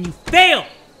test and you failed.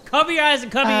 Cover your eyes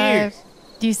and cover your ears.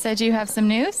 You said you have some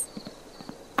news?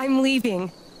 I'm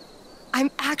leaving.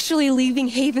 I'm actually leaving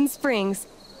Haven Springs.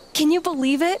 Can you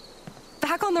believe it?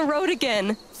 Back on the road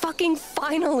again. Fucking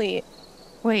finally.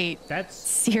 Wait, that's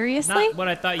seriously? Not what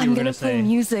I thought you were gonna say. I'm gonna play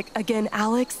music again,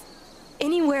 Alex.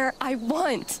 Anywhere I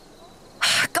want.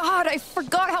 God, I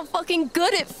forgot how fucking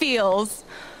good it feels.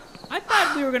 I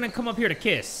thought we were gonna come up here to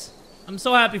kiss. I'm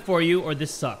so happy for you, or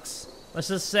this sucks. Let's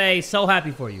just say, so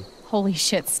happy for you. Holy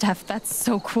shit, Steph, that's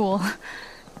so cool.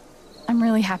 I'm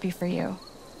really happy for you.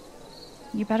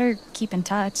 You better keep in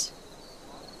touch.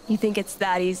 You think it's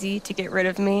that easy to get rid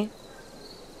of me?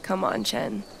 Come on,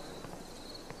 Chen.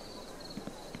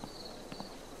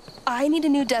 I need a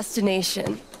new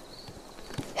destination.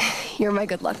 You're my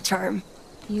good luck charm.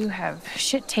 You have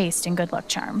shit taste in good luck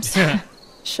charms.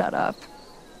 Shut up.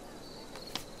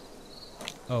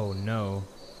 Oh no.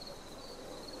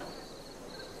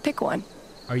 Pick one.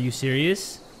 Are you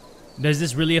serious? Does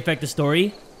this really affect the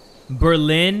story?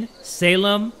 Berlin,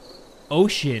 Salem,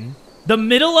 ocean. The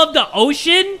middle of the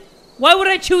ocean? Why would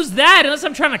I choose that unless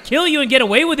I'm trying to kill you and get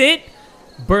away with it?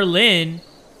 Berlin.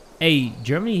 Hey,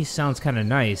 Germany sounds kind of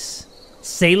nice.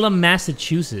 Salem,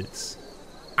 Massachusetts.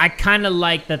 I kind of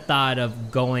like the thought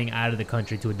of going out of the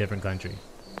country to a different country.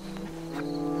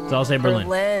 So I'll say Berlin.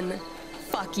 Berlin.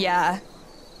 Fuck yeah.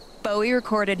 Bowie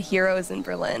recorded Heroes in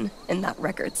Berlin, and that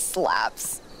record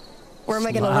slaps. Where am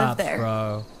I gonna live there?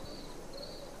 Bro.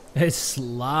 It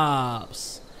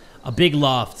slaps. A big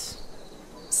loft.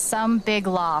 Some big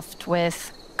loft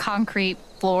with concrete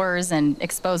floors and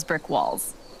exposed brick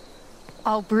walls.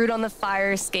 I'll brood on the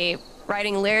fire escape,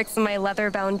 writing lyrics in my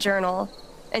leather-bound journal,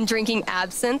 and drinking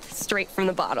absinthe straight from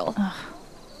the bottle.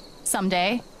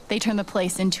 Someday, they turn the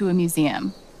place into a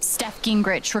museum. Steph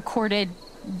Gingrich recorded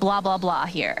blah blah blah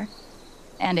here.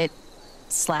 And it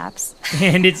slaps.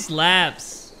 And it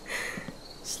slaps.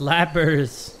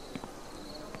 Slappers.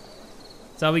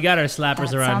 That's all we got, our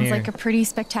slappers around here. Sounds like a pretty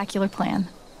spectacular plan.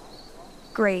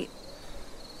 Great.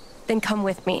 Then come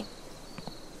with me.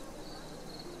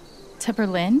 To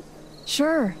Berlin?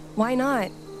 Sure, why not?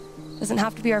 Doesn't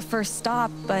have to be our first stop,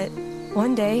 but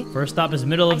one day. First stop is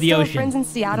middle of the ocean. I still have friends in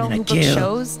Seattle who book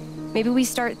shows, Maybe we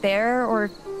start there, or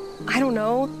I don't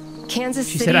know, Kansas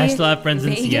City. She said I still have friends in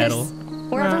Vegas, Seattle.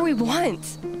 Wherever we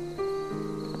want.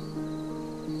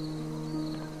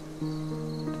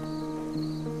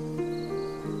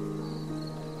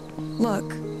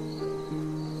 Look,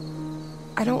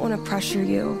 I don't want to pressure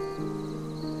you,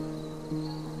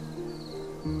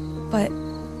 but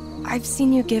I've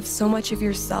seen you give so much of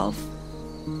yourself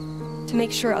to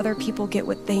make sure other people get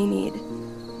what they need.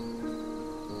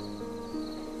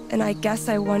 And I guess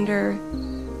I wonder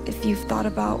if you've thought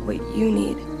about what you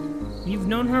need. You've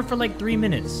known her for like 3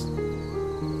 minutes.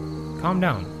 Calm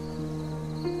down.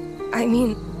 I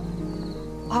mean,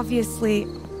 obviously,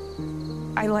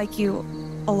 I like you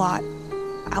a lot,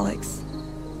 Alex.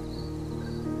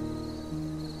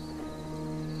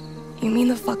 You mean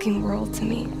the fucking world to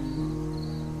me.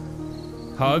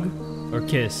 Hug or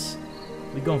kiss?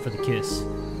 We going for the kiss.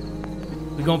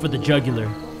 We going for the jugular.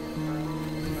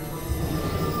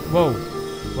 Whoa.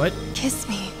 What? Kiss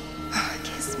me.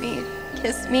 Kiss me.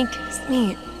 Kiss me. Kiss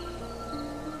me.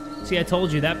 See, I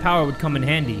told you that power would come in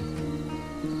handy.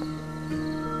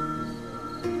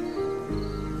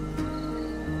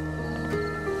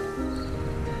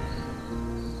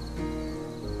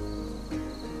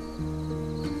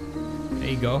 There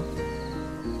you go.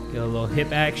 Get a little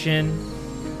hip action.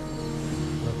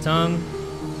 A little tongue.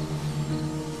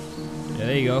 Yeah,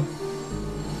 there you go.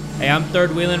 Hey, I'm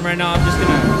third wheeling right now. I'm just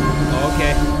gonna... Oh,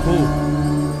 okay, cool.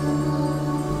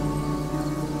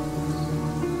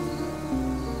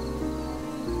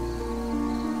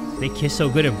 They kiss so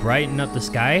good it brighten up the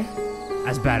sky?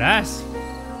 That's badass.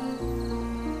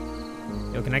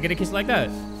 Yo, can I get a kiss like that?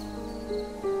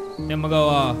 Then I'm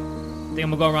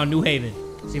gonna go around New Haven.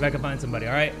 See if I can find somebody,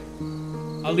 alright?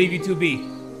 I'll leave you 2B.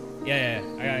 Yeah,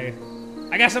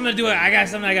 I got something to do. I got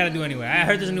something I gotta do anyway. I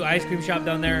heard there's a new ice cream shop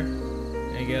down there.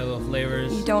 And get a little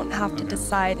flavors. You don't have to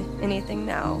decide anything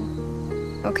now,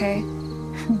 okay?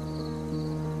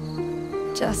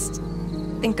 Just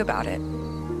think about it.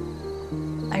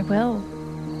 I will.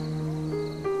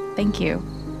 Thank you.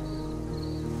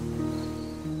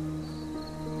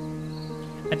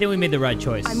 I think we made the right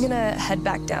choice. I'm gonna head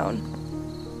back down.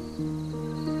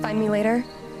 Find me later.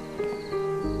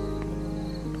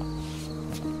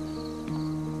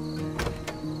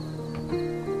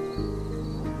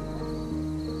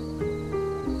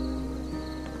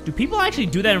 Do people actually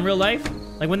do that in real life?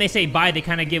 Like when they say bye, they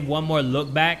kind of give one more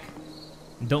look back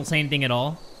and don't say anything at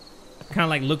all? Kind of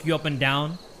like look you up and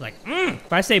down. Like,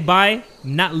 if I say bye,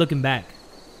 I'm not looking back.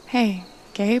 Hey,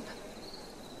 Gabe.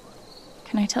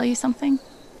 Can I tell you something?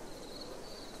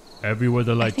 Everywhere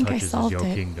the light I touches is solved your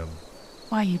it. kingdom.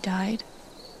 Why you died?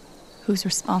 Who's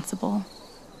responsible?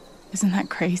 Isn't that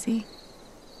crazy?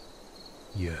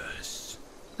 Yes.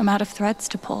 I'm out of threads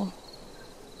to pull,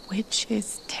 which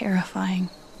is terrifying.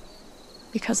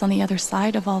 Because on the other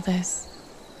side of all this,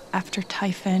 after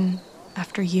Typhon,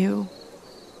 after you,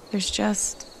 there's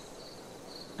just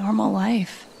normal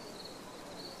life.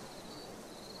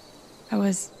 I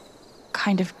was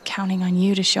kind of counting on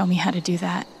you to show me how to do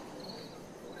that.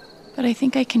 But I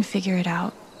think I can figure it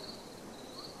out.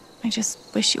 I just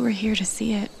wish you were here to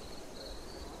see it.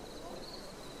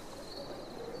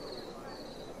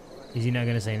 Is he not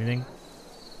gonna say anything?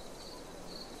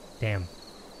 Damn.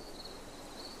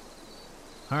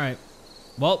 Alright.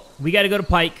 Well, we gotta go to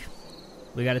Pike.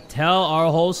 We gotta tell our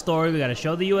whole story. We gotta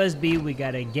show the USB. We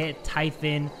gotta get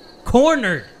Typhon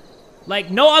cornered.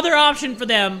 Like, no other option for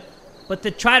them but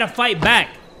to try to fight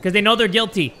back. Because they know they're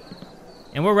guilty.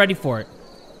 And we're ready for it.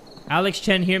 Alex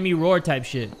Chen, hear me roar type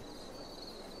shit.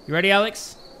 You ready,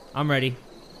 Alex? I'm ready.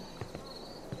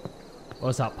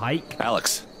 What's up, Pike?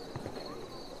 Alex.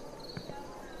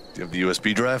 Do you have the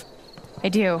USB drive? I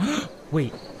do.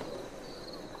 Wait.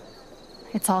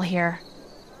 It's all here.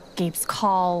 Gabe's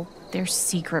call, their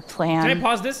secret plan. Can I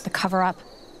pause this? The cover-up.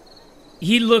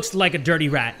 He looks like a dirty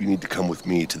rat. You need to come with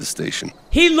me to the station.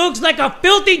 He looks like a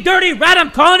filthy, dirty rat.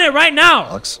 I'm calling it right now.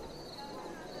 Alex?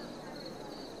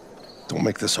 Don't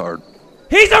make this hard.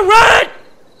 He's a rat!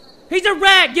 He's a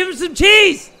rat. Give him some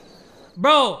cheese.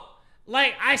 Bro,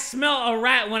 like, I smell a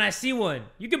rat when I see one.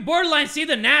 You can borderline see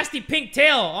the nasty pink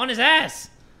tail on his ass.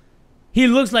 He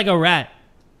looks like a rat.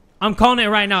 I'm calling it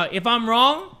right now. If I'm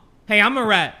wrong, hey, I'm a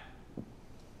rat.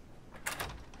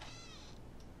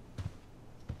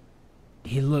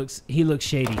 He looks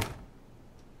shady.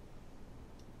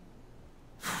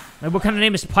 Like, what kind of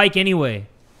name is Pike anyway?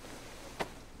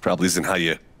 Probably isn't how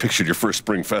you pictured your first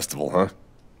spring festival, huh?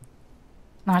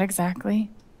 Not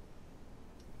exactly.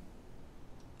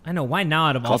 I know, why now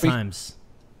out of Coffee? all times?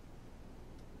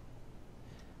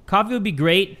 Coffee would be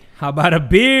great. How about a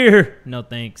beer? No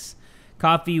thanks.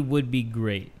 Coffee would be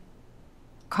great.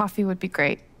 coffee would be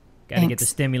great. Gotta get the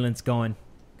stimulants going.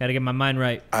 Gotta get my mind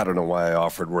right. I don't know why I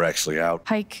offered. We're actually out.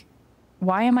 Pike,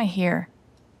 why am I here?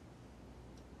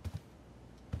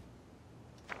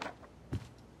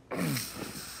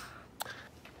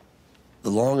 The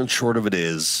long and short of it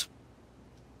is,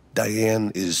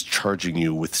 Diane is charging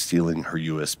you with stealing her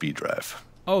USB drive.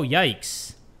 Oh,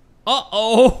 yikes.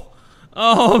 Uh-oh.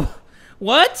 Oh,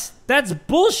 what? That's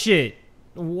bullshit.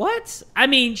 What? I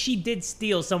mean, she did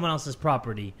steal someone else's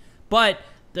property, but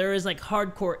there is, like,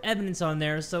 hardcore evidence on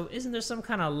there, so isn't there some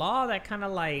kind of law that kind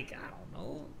of, like,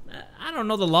 I don't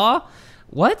know the law.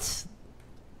 What?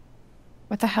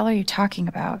 What the hell are you talking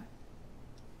about?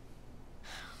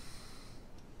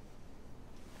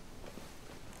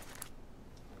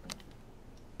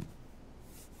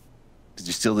 Did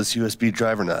you steal this USB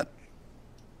drive or not?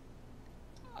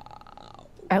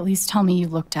 At least tell me you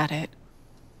looked at it.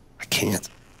 I can't.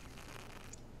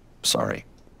 Sorry.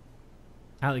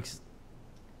 Alex,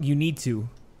 you need to.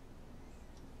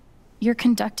 You're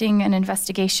conducting an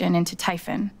investigation into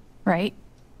Typhon, right?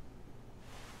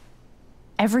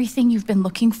 Everything you've been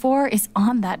looking for is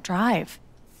on that drive.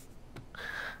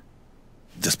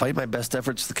 Despite my best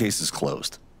efforts, the case is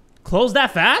closed. Closed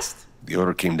that fast? The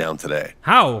order came down today.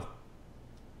 How?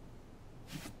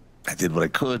 I did what I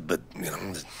could, but, you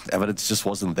know, the evidence just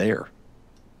wasn't there.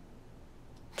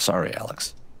 Sorry,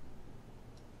 Alex.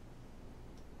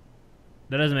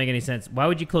 That doesn't make any sense. Why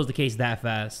would you close the case that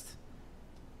fast?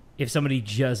 If somebody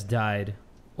just died.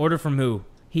 Order from who?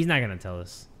 He's not going to tell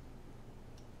us.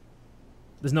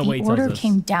 There's no way he tells us. The order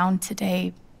came down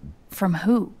today from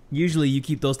who? Usually you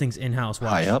keep those things in-house. Watch.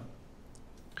 High up.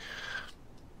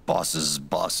 Boss's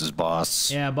boss's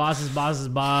boss. Yeah, boss's boss's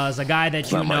boss. A guy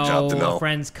that you know,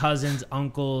 friends, cousins,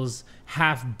 uncles,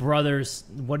 half-brothers.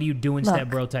 What are you doing, Look, step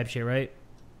bro type shit, right?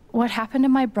 What happened to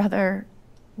my brother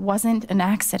wasn't an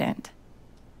accident.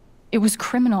 It was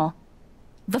criminal.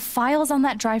 The files on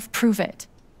that drive prove it.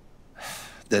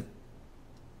 That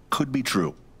could be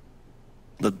true.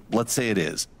 Let's say it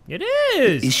is. It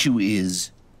is. The issue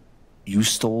is, you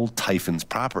stole Typhon's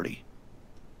property.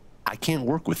 I can't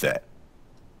work with that.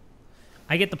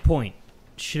 I get the point.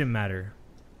 Shouldn't matter.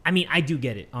 I mean, I do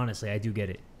get it. Honestly, I do get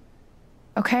it.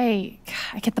 Okay,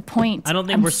 I get the point. I don't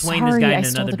think we're swaying this guy in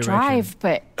another direction. Drive,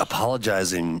 but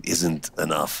apologizing isn't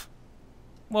enough.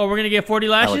 Well, we're gonna get 40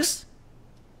 lashes?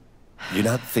 Alex, you're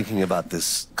not thinking about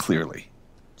this clearly.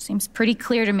 Seems pretty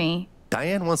clear to me.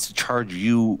 Diane wants to charge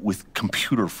you with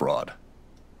computer fraud.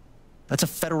 That's a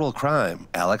federal crime,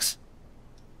 Alex.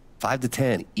 5 to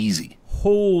 10, easy.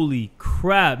 Holy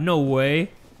crap, no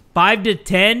way. 5 to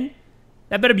 10?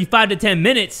 That better be 5 to 10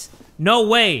 minutes. No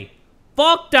way.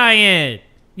 Fuck Diane.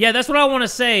 Yeah, that's what I want to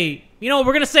say. You know,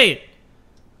 we're going to say it.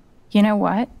 You know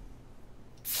what?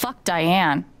 Fuck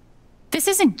Diane. This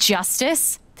isn't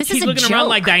justice. This is a joke. She's looking around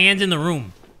like Diane's in the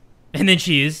room. And then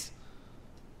she is.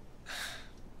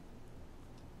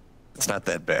 It's not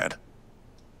that bad.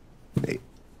 Hey,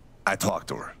 I talked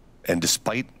to her. And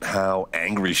despite how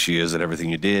angry she is at everything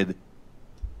you did,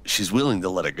 she's willing to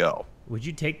let it go. Would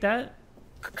you take that?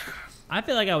 I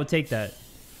feel like I would take that.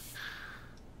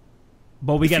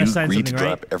 But we gotta sign something, right? If you agree to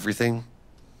drop everything,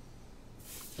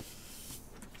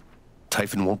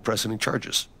 Typhon won't press any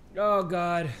charges. Oh,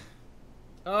 God.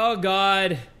 Oh,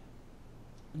 God.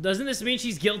 Doesn't this mean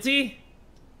she's guilty?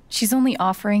 She's only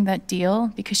offering that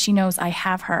deal because she knows I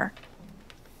have her.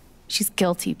 She's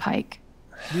guilty, Pike.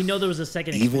 We know there was a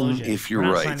second explosion. Even if you're We're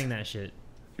not right, signing that shit.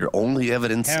 Your only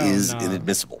evidence is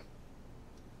inadmissible.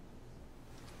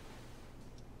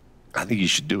 I think you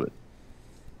should do it.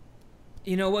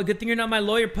 You know what? Good thing you're not my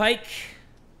lawyer, Pike.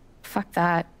 Fuck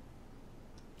that.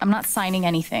 I'm not signing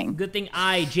anything. Good thing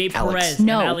I, Jay Alex, Perez,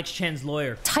 no. and Alex Chen's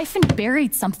lawyer. Typhon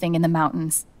buried something in the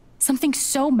mountains. Something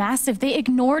so massive, they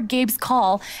ignored Gabe's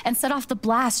call and set off the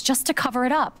blast just to cover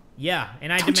it up. Yeah,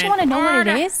 and I Don't demand... you want to know what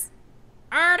it is?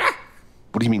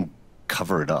 What do you mean,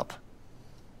 cover it up?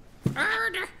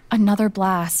 Another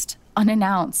blast,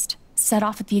 unannounced, set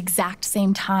off at the exact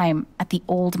same time at the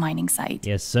old mining site.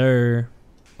 Yes, sir.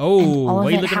 Oh, why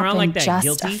are you looking around like that? Just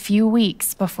Guilty? a few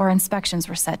weeks before inspections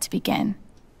were set to begin.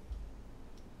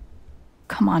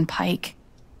 Come on, Pike.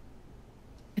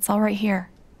 It's all right here.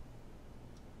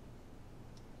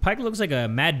 Pike looks like a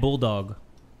mad bulldog.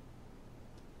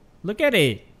 Look at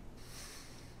it.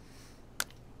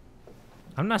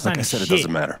 I'm not signing shit. Like I said, it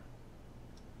doesn't matter.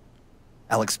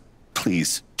 Alex,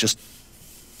 please, just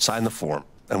sign the form,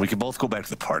 and we can both go back to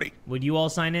the party. Would you all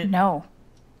sign it? No.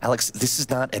 Alex, this is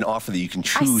not an offer that you can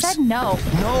choose. I said no.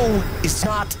 No, it's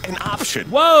not an option.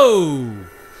 Whoa!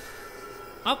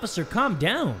 Officer, calm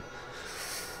down.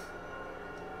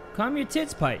 Calm your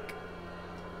tits, Pike.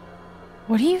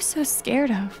 What are you so scared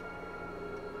of?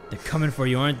 They're coming for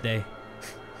you, aren't they?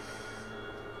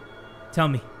 Tell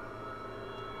me.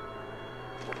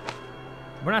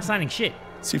 We're not signing shit.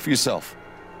 See for yourself.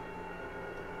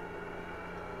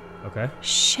 Okay.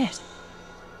 Shit.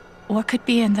 What could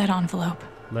be in that envelope?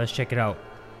 Let's check it out.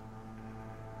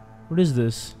 What is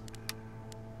this?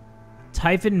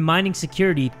 Typhon Mining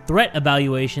Security Threat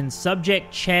Evaluation. Subject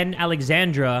Chen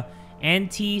Alexandra.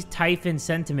 Anti-Typhon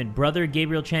sentiment. Brother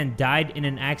Gabriel Chen died in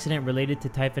an accident related to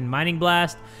Typhon mining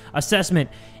blast. Assessment.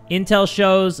 Intel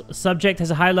shows subject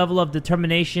has a high level of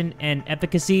determination and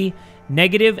efficacy.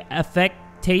 Negative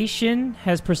affectation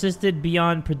has persisted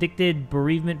beyond predicted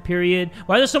bereavement period.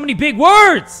 Why are there so many big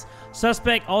words?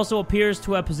 Suspect also appears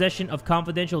to have possession of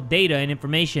confidential data and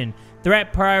information.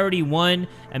 Threat priority 1.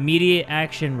 Immediate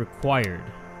action required.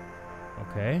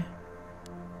 Okay.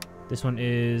 This one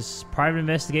is Private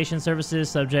Investigation Services.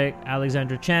 Subject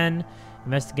Alexandra Chen.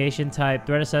 Investigation type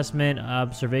threat assessment.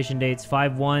 Observation dates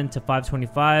 5/1 to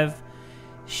 5/25.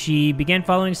 She began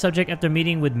following subject after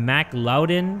meeting with Mac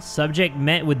Loudon. Subject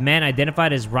met with man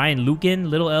identified as Ryan Lucan.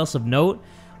 Little else of note.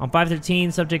 On 5/13,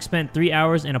 subject spent 3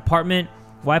 hours in apartment.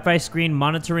 Wi-Fi screen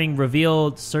monitoring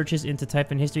revealed searches into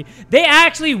Typhon history. They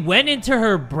actually went into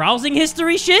her browsing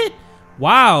history shit?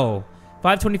 Wow.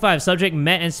 5/25, subject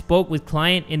met and spoke with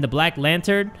client in the Black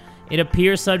Lantern. It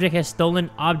appears subject has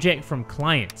stolen object from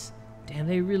client. Damn,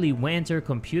 they really went into her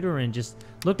computer and just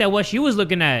looked at what she was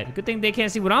looking at. Good thing they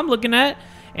can't see what I'm looking at.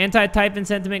 Anti-Typhon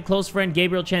sentiment. Close friend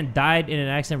Gabriel Chen died in an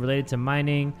accident related to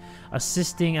mining.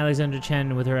 Assisting Alexandra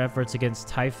Chen with her efforts against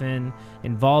Typhon.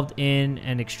 Involved in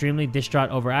and extremely distraught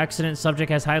over accident.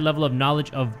 Subject has high level of knowledge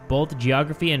of both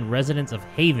geography and residents of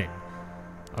Haven.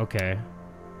 Okay.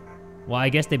 Well, I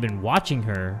guess they've been watching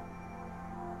her.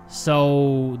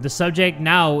 So the subject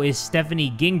now is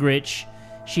Stephanie Gingrich.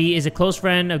 She is a close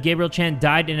friend of Gabriel Chen,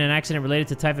 died in an accident related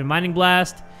to Typhon mining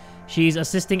blast. She's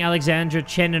assisting Alexandra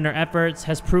Chen in her efforts,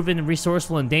 has proven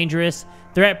resourceful and dangerous.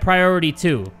 Threat priority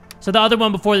 2. So the other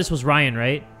one before this was Ryan,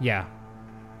 right? Yeah.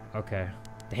 Okay.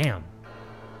 Damn.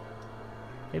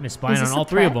 They've been spying on all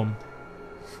three of them.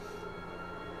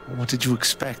 What did you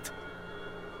expect?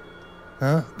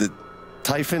 Huh? The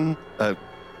Typhon, a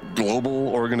global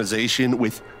organization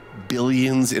with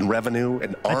billions in revenue,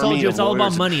 an army. I told you it's all about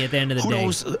lawyers. money at the end of the day. Who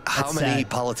knows how many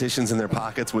politicians in their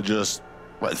pockets would just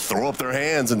throw up their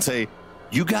hands and say,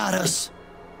 "You got us."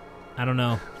 I don't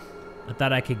know. I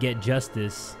thought I could get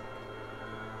justice.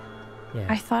 Yeah.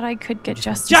 I thought I could get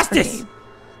justice. Justice!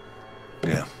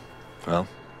 Yeah. Well,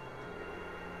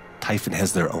 Typhon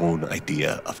has their own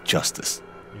idea of justice.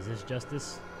 Is this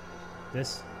justice?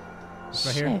 This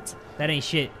right here? Shit. That ain't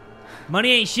shit.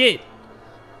 Money ain't shit.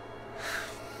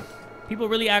 People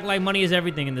really act like money is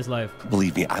everything in this life.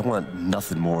 Believe me, I want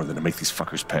nothing more than to make these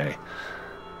fuckers pay.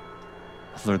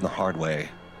 I've learned the hard way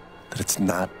that it's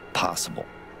not possible.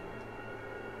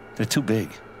 They're too big,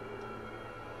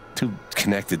 too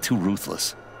connected, too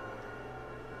ruthless.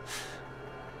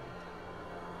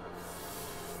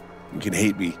 You can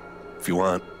hate me if you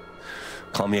want.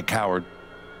 Call me a coward.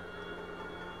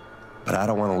 But I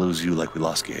don't want to lose you like we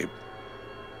lost Gabe.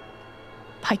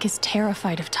 Pike is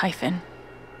terrified of Typhon.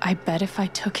 I bet if I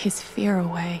took his fear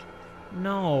away.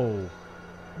 No.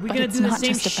 We But gonna it's do the not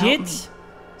same just about me. shit?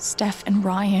 Steph and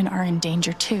Ryan are in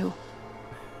danger too.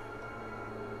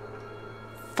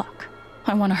 Fuck.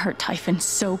 I want to hurt Typhon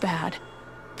so bad.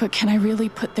 But can I really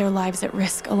put their lives at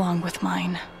risk along with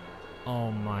mine? Oh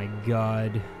my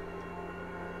god.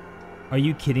 Are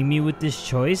you kidding me with this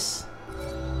choice?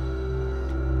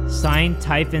 Sign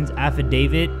Typhon's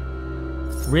affidavit.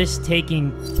 Risk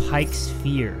taking Pike's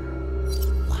fear.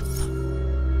 What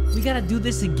the? We gotta do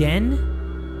this again?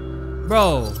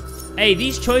 Bro. Hey,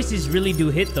 these choices really do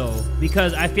hit though.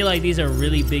 Because I feel like these are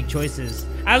really big choices.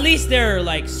 At least they're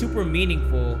like super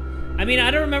meaningful. I mean,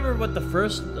 I don't remember what the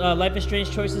first Life is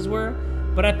Strange choices were.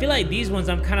 But I feel like these ones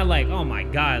I'm kind of like, oh my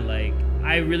god, like,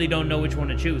 I really don't know which one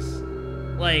to choose.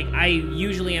 Like, I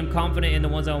usually am confident in the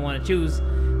ones I want to choose.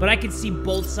 But I can see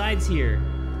both sides here.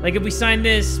 Like, if we sign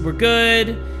this, we're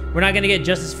good. We're not going to get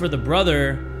justice for the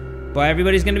brother. But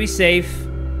everybody's going to be safe.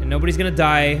 And nobody's going to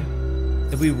die.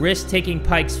 If we risk taking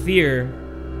Pike's fear.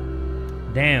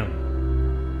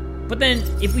 Damn. But then,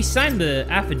 if we sign the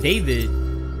affidavit,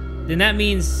 then that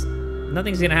means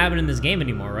nothing's going to happen in this game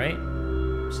anymore, right?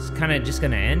 It's just kind of just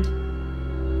going to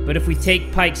end. But if we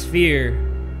take Pike's fear...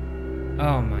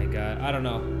 Oh my god, I don't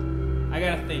know. I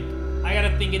gotta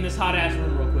think in this hot ass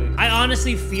room real quick. I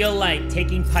honestly feel like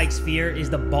taking Pike's fear is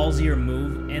the ballsier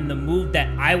move and the move that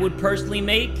I would personally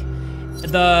make.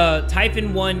 The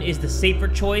Typhon one is the safer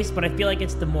choice, but I feel like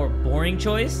it's the more boring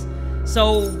choice.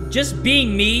 So just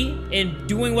being me and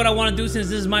doing what I want to do since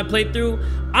this is my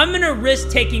playthrough, I'm gonna risk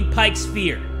taking Pike's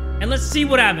fear. And let's see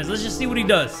what happens. Let's just see what he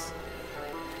does.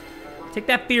 Take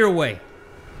that fear away.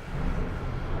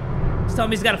 Just tell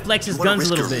him he's gotta flex his guns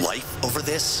a little bit. Life over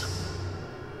this?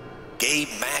 Gabe,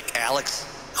 Mac, Alex,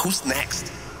 who's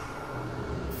next?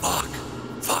 Fuck.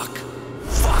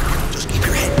 Just keep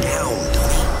your head down,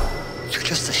 Tony. You're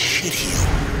just a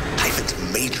shitheel.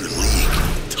 Typhon's major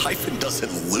league. Typhon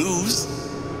doesn't lose.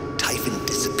 Typhon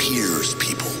disappears,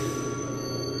 people.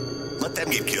 Let them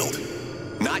get killed,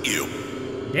 not you.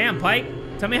 Damn, Pike.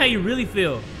 Tell me how you really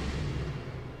feel.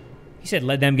 He said,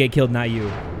 let them get killed, not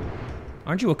you.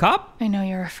 Aren't you a cop? I know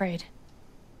you're afraid.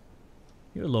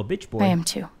 You're a little bitch boy. I am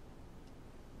too.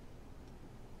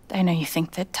 I know you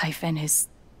think that Typhon is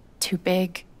too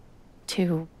big,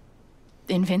 too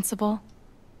invincible.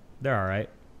 They're alright.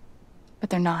 But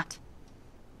they're not.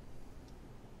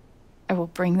 I will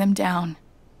bring them down.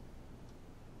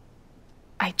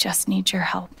 I just need your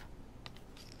help.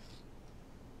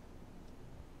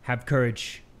 Have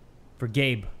courage. For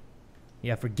Gabe.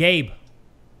 Yeah, for Gabe.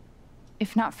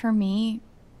 If not for me,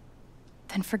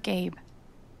 then for Gabe.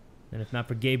 And if not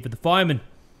for Gabe, for the fireman.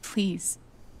 Please.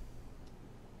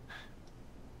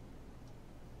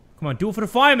 Come on, do it for the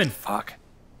fireman. Fuck.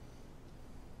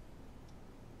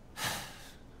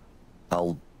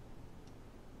 I'll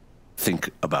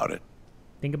think about it.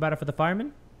 Think about it for the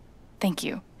fireman? Thank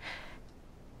you.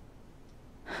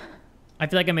 I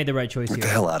feel like I made the right choice here. Get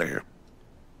the hell out of here.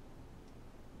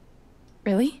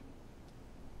 Really?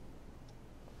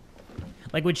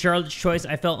 Like with Charlotte's choice,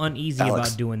 I felt uneasy Alex.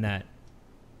 about doing that.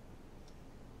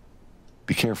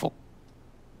 Be careful.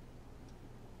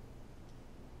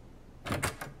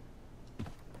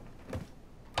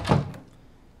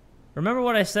 Remember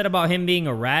what I said about him being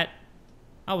a rat?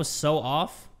 I was so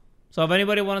off. So if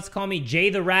anybody wants to call me Jay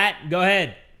the Rat, go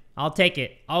ahead. I'll take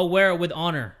it. I'll wear it with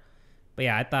honor. But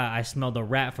yeah, I thought I smelled a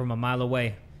rat from a mile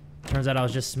away. Turns out I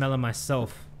was just smelling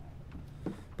myself.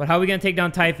 But how are we going to take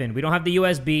down Typhon? We don't have the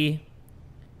USB.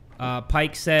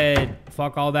 Pike said,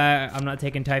 fuck all that. I'm not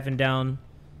taking Typhon down.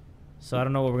 So I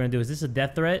don't know what we're going to do. Is this a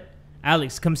death threat?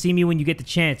 Alex, come see me when you get the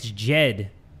chance.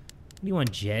 Jed. What do you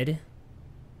want, Jed?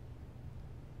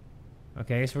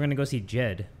 Okay, I guess we're going to go see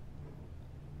Jed.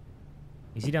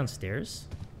 Is he downstairs?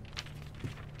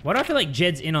 Why do I feel like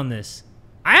Jed's in on this?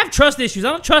 I have trust issues. I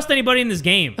don't trust anybody in this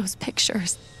game. Those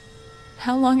pictures.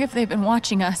 How long have they been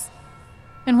watching us?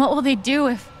 And what will they do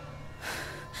if...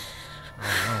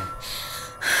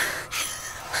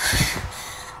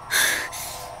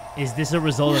 Is this a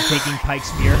result of taking Pike's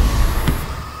spear?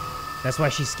 That's why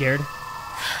she's scared?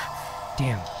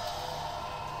 Damn.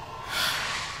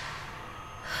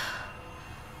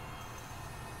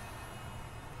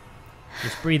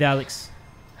 Just breathe, Alex.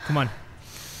 Come on.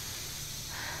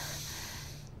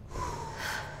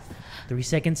 3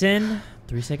 seconds in,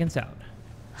 3 seconds out.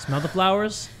 Smell the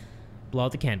flowers, blow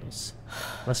out the candles.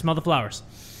 Let's smell the flowers.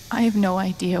 I have no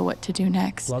idea what to do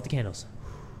next. Blow out the candles.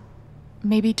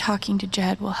 Maybe talking to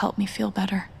Jed will help me feel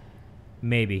better.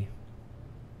 Maybe.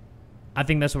 I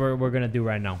think that's what we're gonna do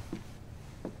right now.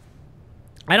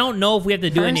 I don't know if we have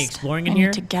to do any exploring in I here.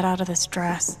 need to get out of this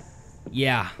dress.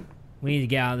 Yeah, we need to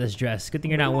get out of this dress. Good thing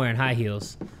you're not wearing high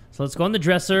heels. So let's go in the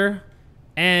dresser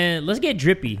and let's get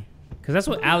drippy. Because that's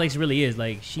what Alex really is.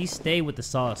 Like, she stay with the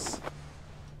sauce.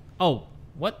 Oh,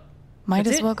 what? Might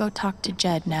That's as it? well go talk to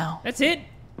Jed now. That's it?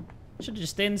 Should have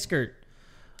just stayed in the skirt.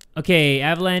 Okay,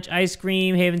 Avalanche Ice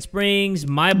Cream, Haven Springs,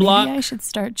 my block. Maybe I should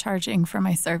start charging for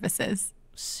my services.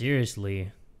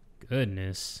 Seriously.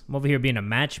 Goodness. I'm over here being a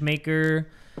matchmaker.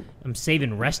 I'm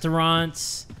saving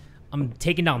restaurants. I'm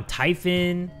taking down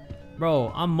Typhon.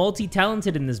 Bro, I'm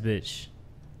multi-talented in this bitch.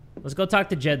 Let's go talk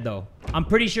to Jed, though. I'm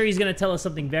pretty sure he's going to tell us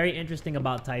something very interesting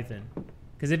about Typhon.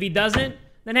 Because if he doesn't,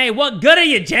 then hey, what good are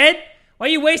you, Jed? Why are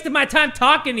you wasting my time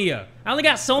talking to you? I only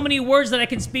got so many words that I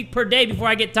can speak per day before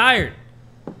I get tired.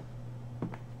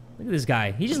 Look at this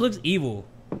guy. He just looks evil.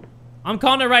 I'm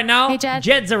calling it right now. Hey, Jed.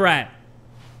 Jed's a rat.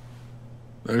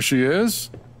 There she is.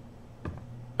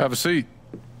 Have a seat.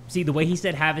 See, the way he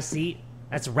said have a seat,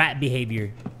 that's rat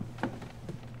behavior.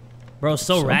 Bro,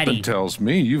 so Something ratty. tells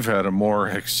me you've had a more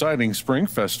exciting spring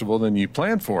festival than you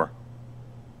planned for.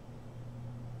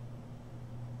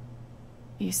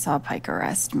 You saw Pike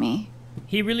arrest me.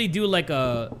 He really do like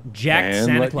a jacked And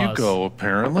Santa let Claus. you go,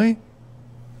 apparently.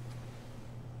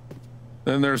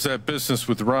 Then there's that business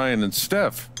with Ryan and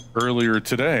Steph earlier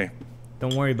today.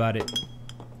 Don't worry about it.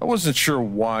 I wasn't sure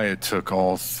why it took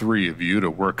all three of you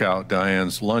to work out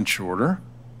Diane's lunch order.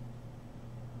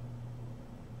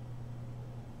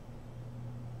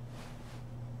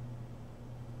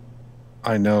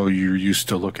 I know you're used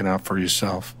to looking out for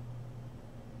yourself.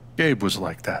 Gabe was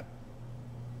like that.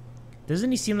 Doesn't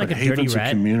he seem like But a dirty Haven's rat? a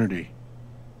community.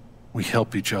 We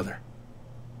help each other.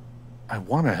 I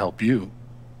want to help you.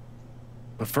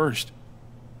 But first,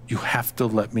 you have to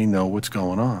let me know what's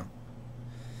going on.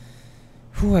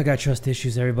 Whew, I got trust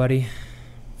issues, everybody.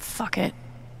 Fuck it.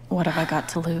 What have I got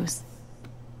to lose?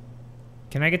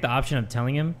 Can I get the option of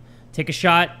telling him? Take a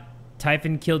shot.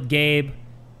 Typhon killed Gabe.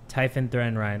 Typhon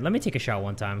threatened Ryan. Let me take a shot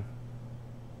one time.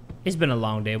 It's been a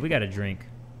long day. We got a drink.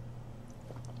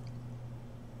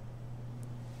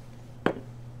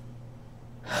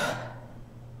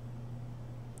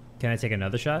 Can I take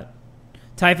another shot?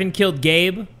 Typhon killed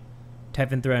Gabe.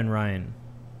 Typhon threatened Ryan.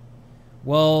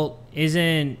 Well,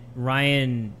 isn't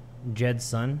Ryan Jed's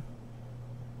son?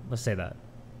 Let's say that.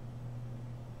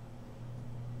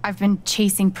 I've been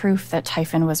chasing proof that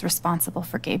Typhon was responsible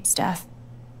for Gabe's death.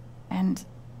 And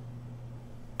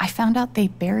I found out they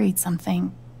buried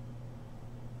something.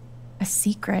 A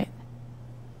secret.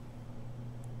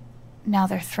 Now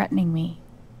they're threatening me.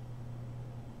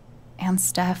 And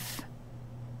Steph.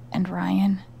 And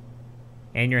Ryan.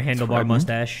 And your handlebar Threatened?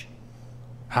 mustache.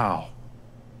 How?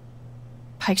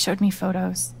 Pike showed me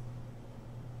photos.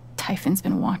 Typhon's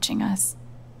been watching us.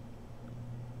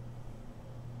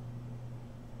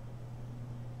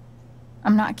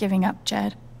 I'm not giving up,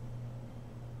 Jed.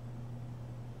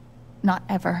 Not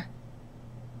ever.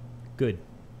 Good.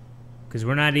 Because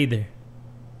we're not either.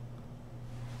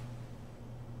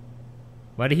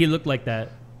 Why did he look like that?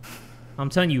 I'm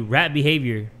telling you, rat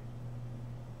behavior.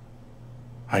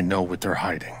 I know what they're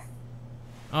hiding.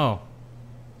 Oh.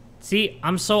 See,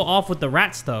 I'm so off with the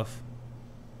rat stuff.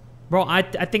 Bro, I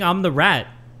think I'm the rat.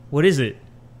 What is it?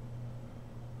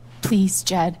 Please,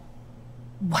 Jed.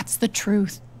 What's the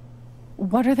truth?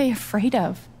 What are they afraid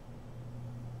of?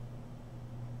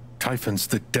 Typhon's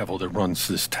the devil that runs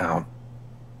this town.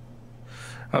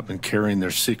 I've been carrying their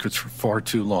secrets for far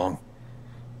too long.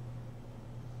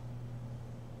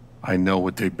 I know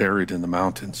what they buried in the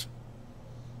mountains.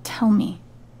 Tell me.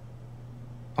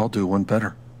 I'll do one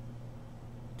better.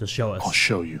 Just show us. I'll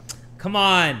show you. Come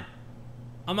on.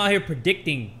 I'm out here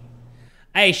predicting.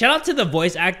 Hey, shout out to the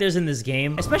voice actors in this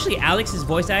game. Especially Alex's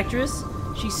voice actress.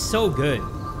 She's so good.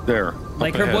 There.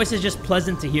 Like, her voice is just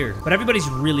pleasant to hear. But everybody's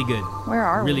really good. Where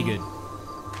are we? Really good.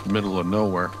 Middle of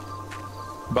nowhere.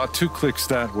 About 2 clicks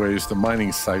that way is the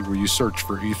mining site where you search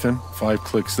for Ethan. 5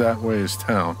 clicks that way is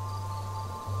town.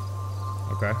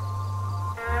 Okay.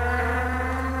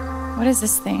 What is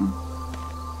this thing?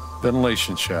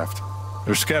 Ventilation shaft.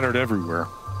 They're scattered everywhere.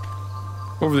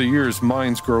 Over the years,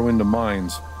 mines grow into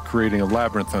mines, creating a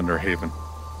labyrinth under Haven.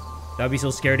 That'd be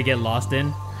so scary to get lost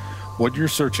in. What you're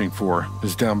searching for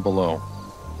is down below.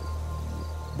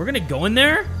 We're gonna go in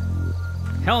there?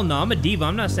 Hell no, I'm a diva.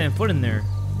 I'm not setting foot in there.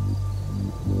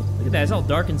 Look at that. It's all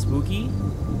dark and spooky.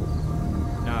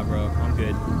 Nah, bro. I'm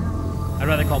good. I'd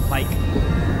rather call Pike.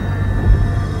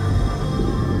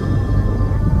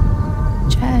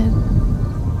 Jed.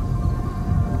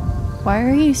 Why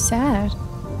are you sad?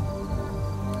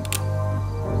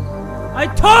 I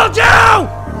told you!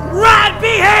 Rat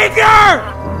behavior!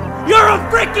 You're a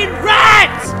freaking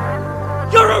rat!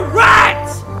 You're a rat!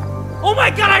 Oh my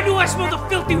god, I knew I smelled a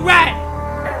filthy rat!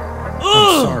 Ugh!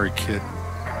 I'm sorry, kid.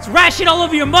 It's rat shit all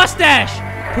over your mustache!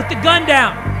 Put the gun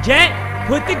down! Jed!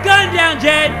 Put the gun down,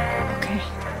 Jed! Okay.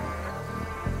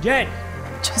 Jed!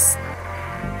 Just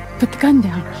put the gun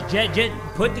down. Jed,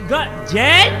 put the gun...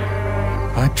 Jed!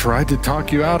 I tried to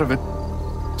talk you out of it.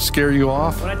 Scare you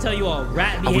off? What'd I tell you all?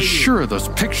 Rat behavior. I was sure those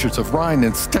pictures of Ryan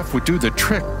and Steph would do the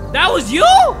trick. That was you?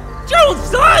 It's your own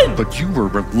son! But you were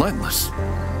relentless.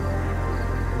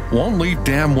 Won't leave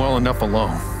damn well enough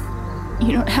alone.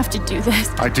 You don't have to do this.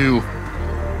 I do.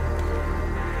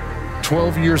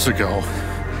 12 years ago,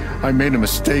 I made a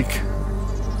mistake.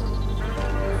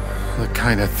 The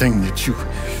kind of thing that you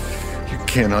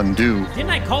can't undo.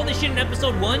 Didn't I call this shit in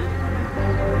episode 1?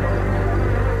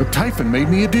 But Typhon made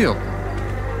me a deal.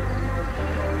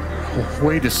 A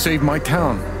way to save my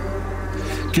town.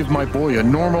 Give my boy a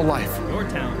normal life. Your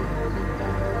town.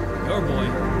 Your boy.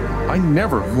 I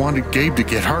never wanted Gabe to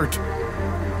get hurt.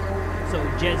 So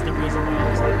Jed's the reason why all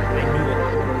this happened. I knew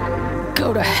it.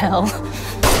 Go to hell.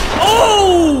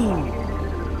 Oh!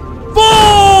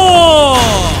 Fuck!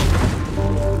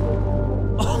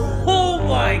 Oh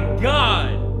my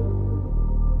god!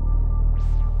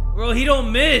 Bro, he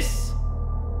don't miss.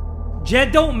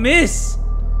 Jed don't miss.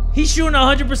 He's shooting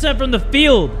 100% from the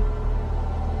field.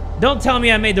 Don't tell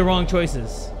me I made the wrong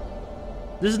choices.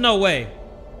 There's no way.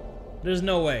 There's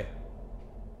no way.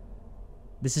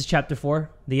 This is chapter 4,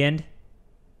 the end.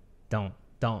 Don't.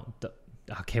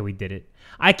 Okay, we did it.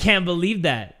 I can't believe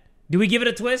that. Do we give it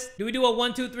a twist? Do we do a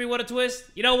 1, 2, 3, what a twist?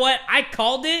 You know what? I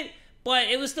called it, but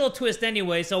it was still a twist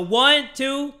anyway. So 1,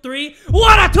 2, 3,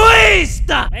 what a twist!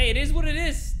 Hey, it is what it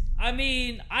is. I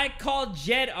mean, I called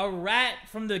Jed a rat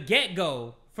from the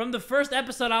get-go. From the first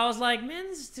episode, I was like, man,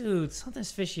 this dude,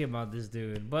 something's fishy about this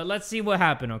dude. But let's see what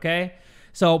happened, okay?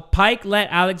 So Pike let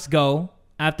Alex go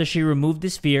after she removed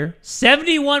his fear.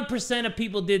 71% of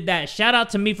people did that. Shout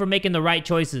out to me for making the right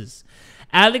choices.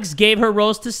 Alex gave her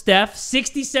rose to Steph.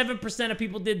 67% of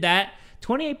people did that.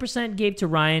 28% gave to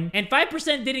Ryan, and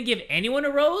 5% didn't give anyone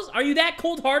a rose. Are you that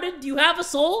cold-hearted? Do you have a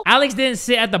soul? Alex didn't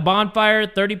sit at the bonfire.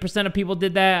 30% of people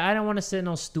did that. I don't want to sit in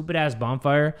no stupid-ass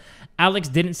bonfire. Alex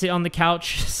didn't sit on the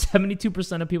couch.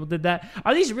 72% of people did that.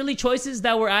 Are these really choices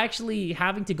that we're actually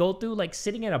having to go through? Like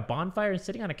sitting at a bonfire and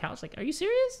sitting on a couch? Like, are you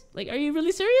serious? Like, are you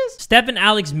really serious? Steph and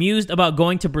Alex mused about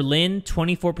going to Berlin.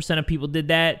 24% of people did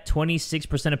that.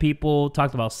 26% of people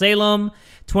talked about Salem.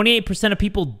 28% of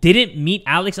people didn't meet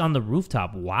Alex on the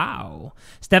rooftop. Wow.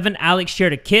 Steph and Alex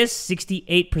shared a kiss.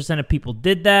 68% of people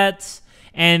did that.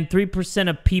 And 3%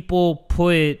 of people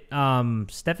put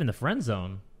Steph in the friend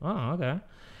zone. Oh, okay.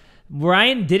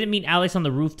 Ryan didn't meet Alex on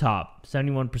the rooftop.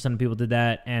 71% of people did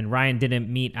that. And Ryan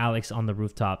didn't meet Alex on the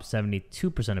rooftop.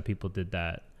 72% of people did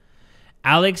that.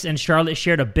 Alex and Charlotte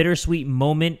shared a bittersweet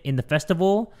moment in the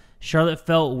festival. Charlotte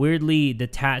felt weirdly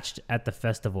detached at the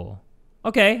festival.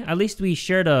 Okay, at least we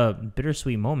shared a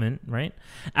bittersweet moment, right?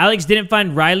 Alex didn't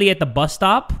find Riley at the bus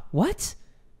stop. What?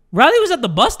 Riley was at the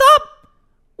bus stop?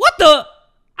 What the?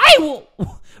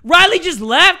 Riley just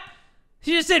left?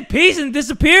 She just said peace and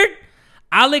disappeared?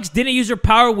 Alex didn't use her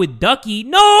power with Ducky.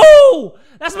 No!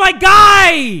 That's my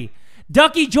guy!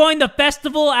 Ducky joined the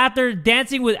festival after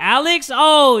dancing with Alex?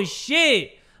 Oh,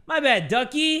 shit. My bad,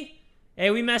 Ducky.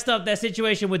 Hey, we messed up that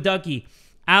situation with Ducky.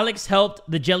 Alex helped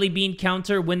the Jelly Bean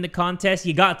counter win the contest.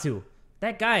 You got to.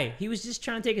 That guy, he was just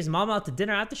trying to take his mom out to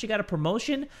dinner after she got a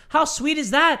promotion. How sweet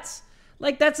is that?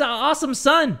 Like, that's an awesome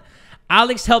son.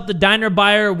 Alex helped the diner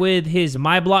buyer with his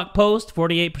My Block post.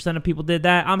 48% of people did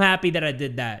that. I'm happy that I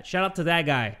did that. Shout out to that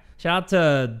guy. Shout out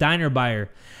to diner buyer.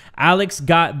 Alex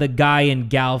got the guy and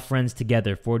gal friends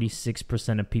together.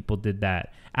 46% of people did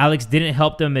that. Alex didn't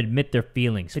help them admit their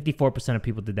feelings. 54% of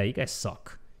people did that. You guys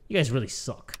suck. You guys really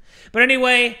suck. But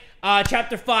anyway,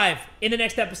 chapter 5 in the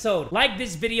next episode. Like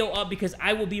this video up because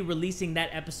I will be releasing that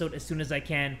episode as soon as I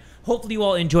can. Hopefully you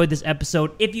all enjoyed this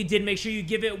episode. If you did, make sure you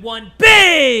give it one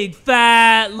big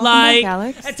fat like.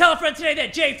 And tell a friend today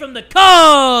that Jay from the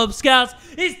Kubz Scouts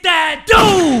is that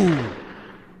dude.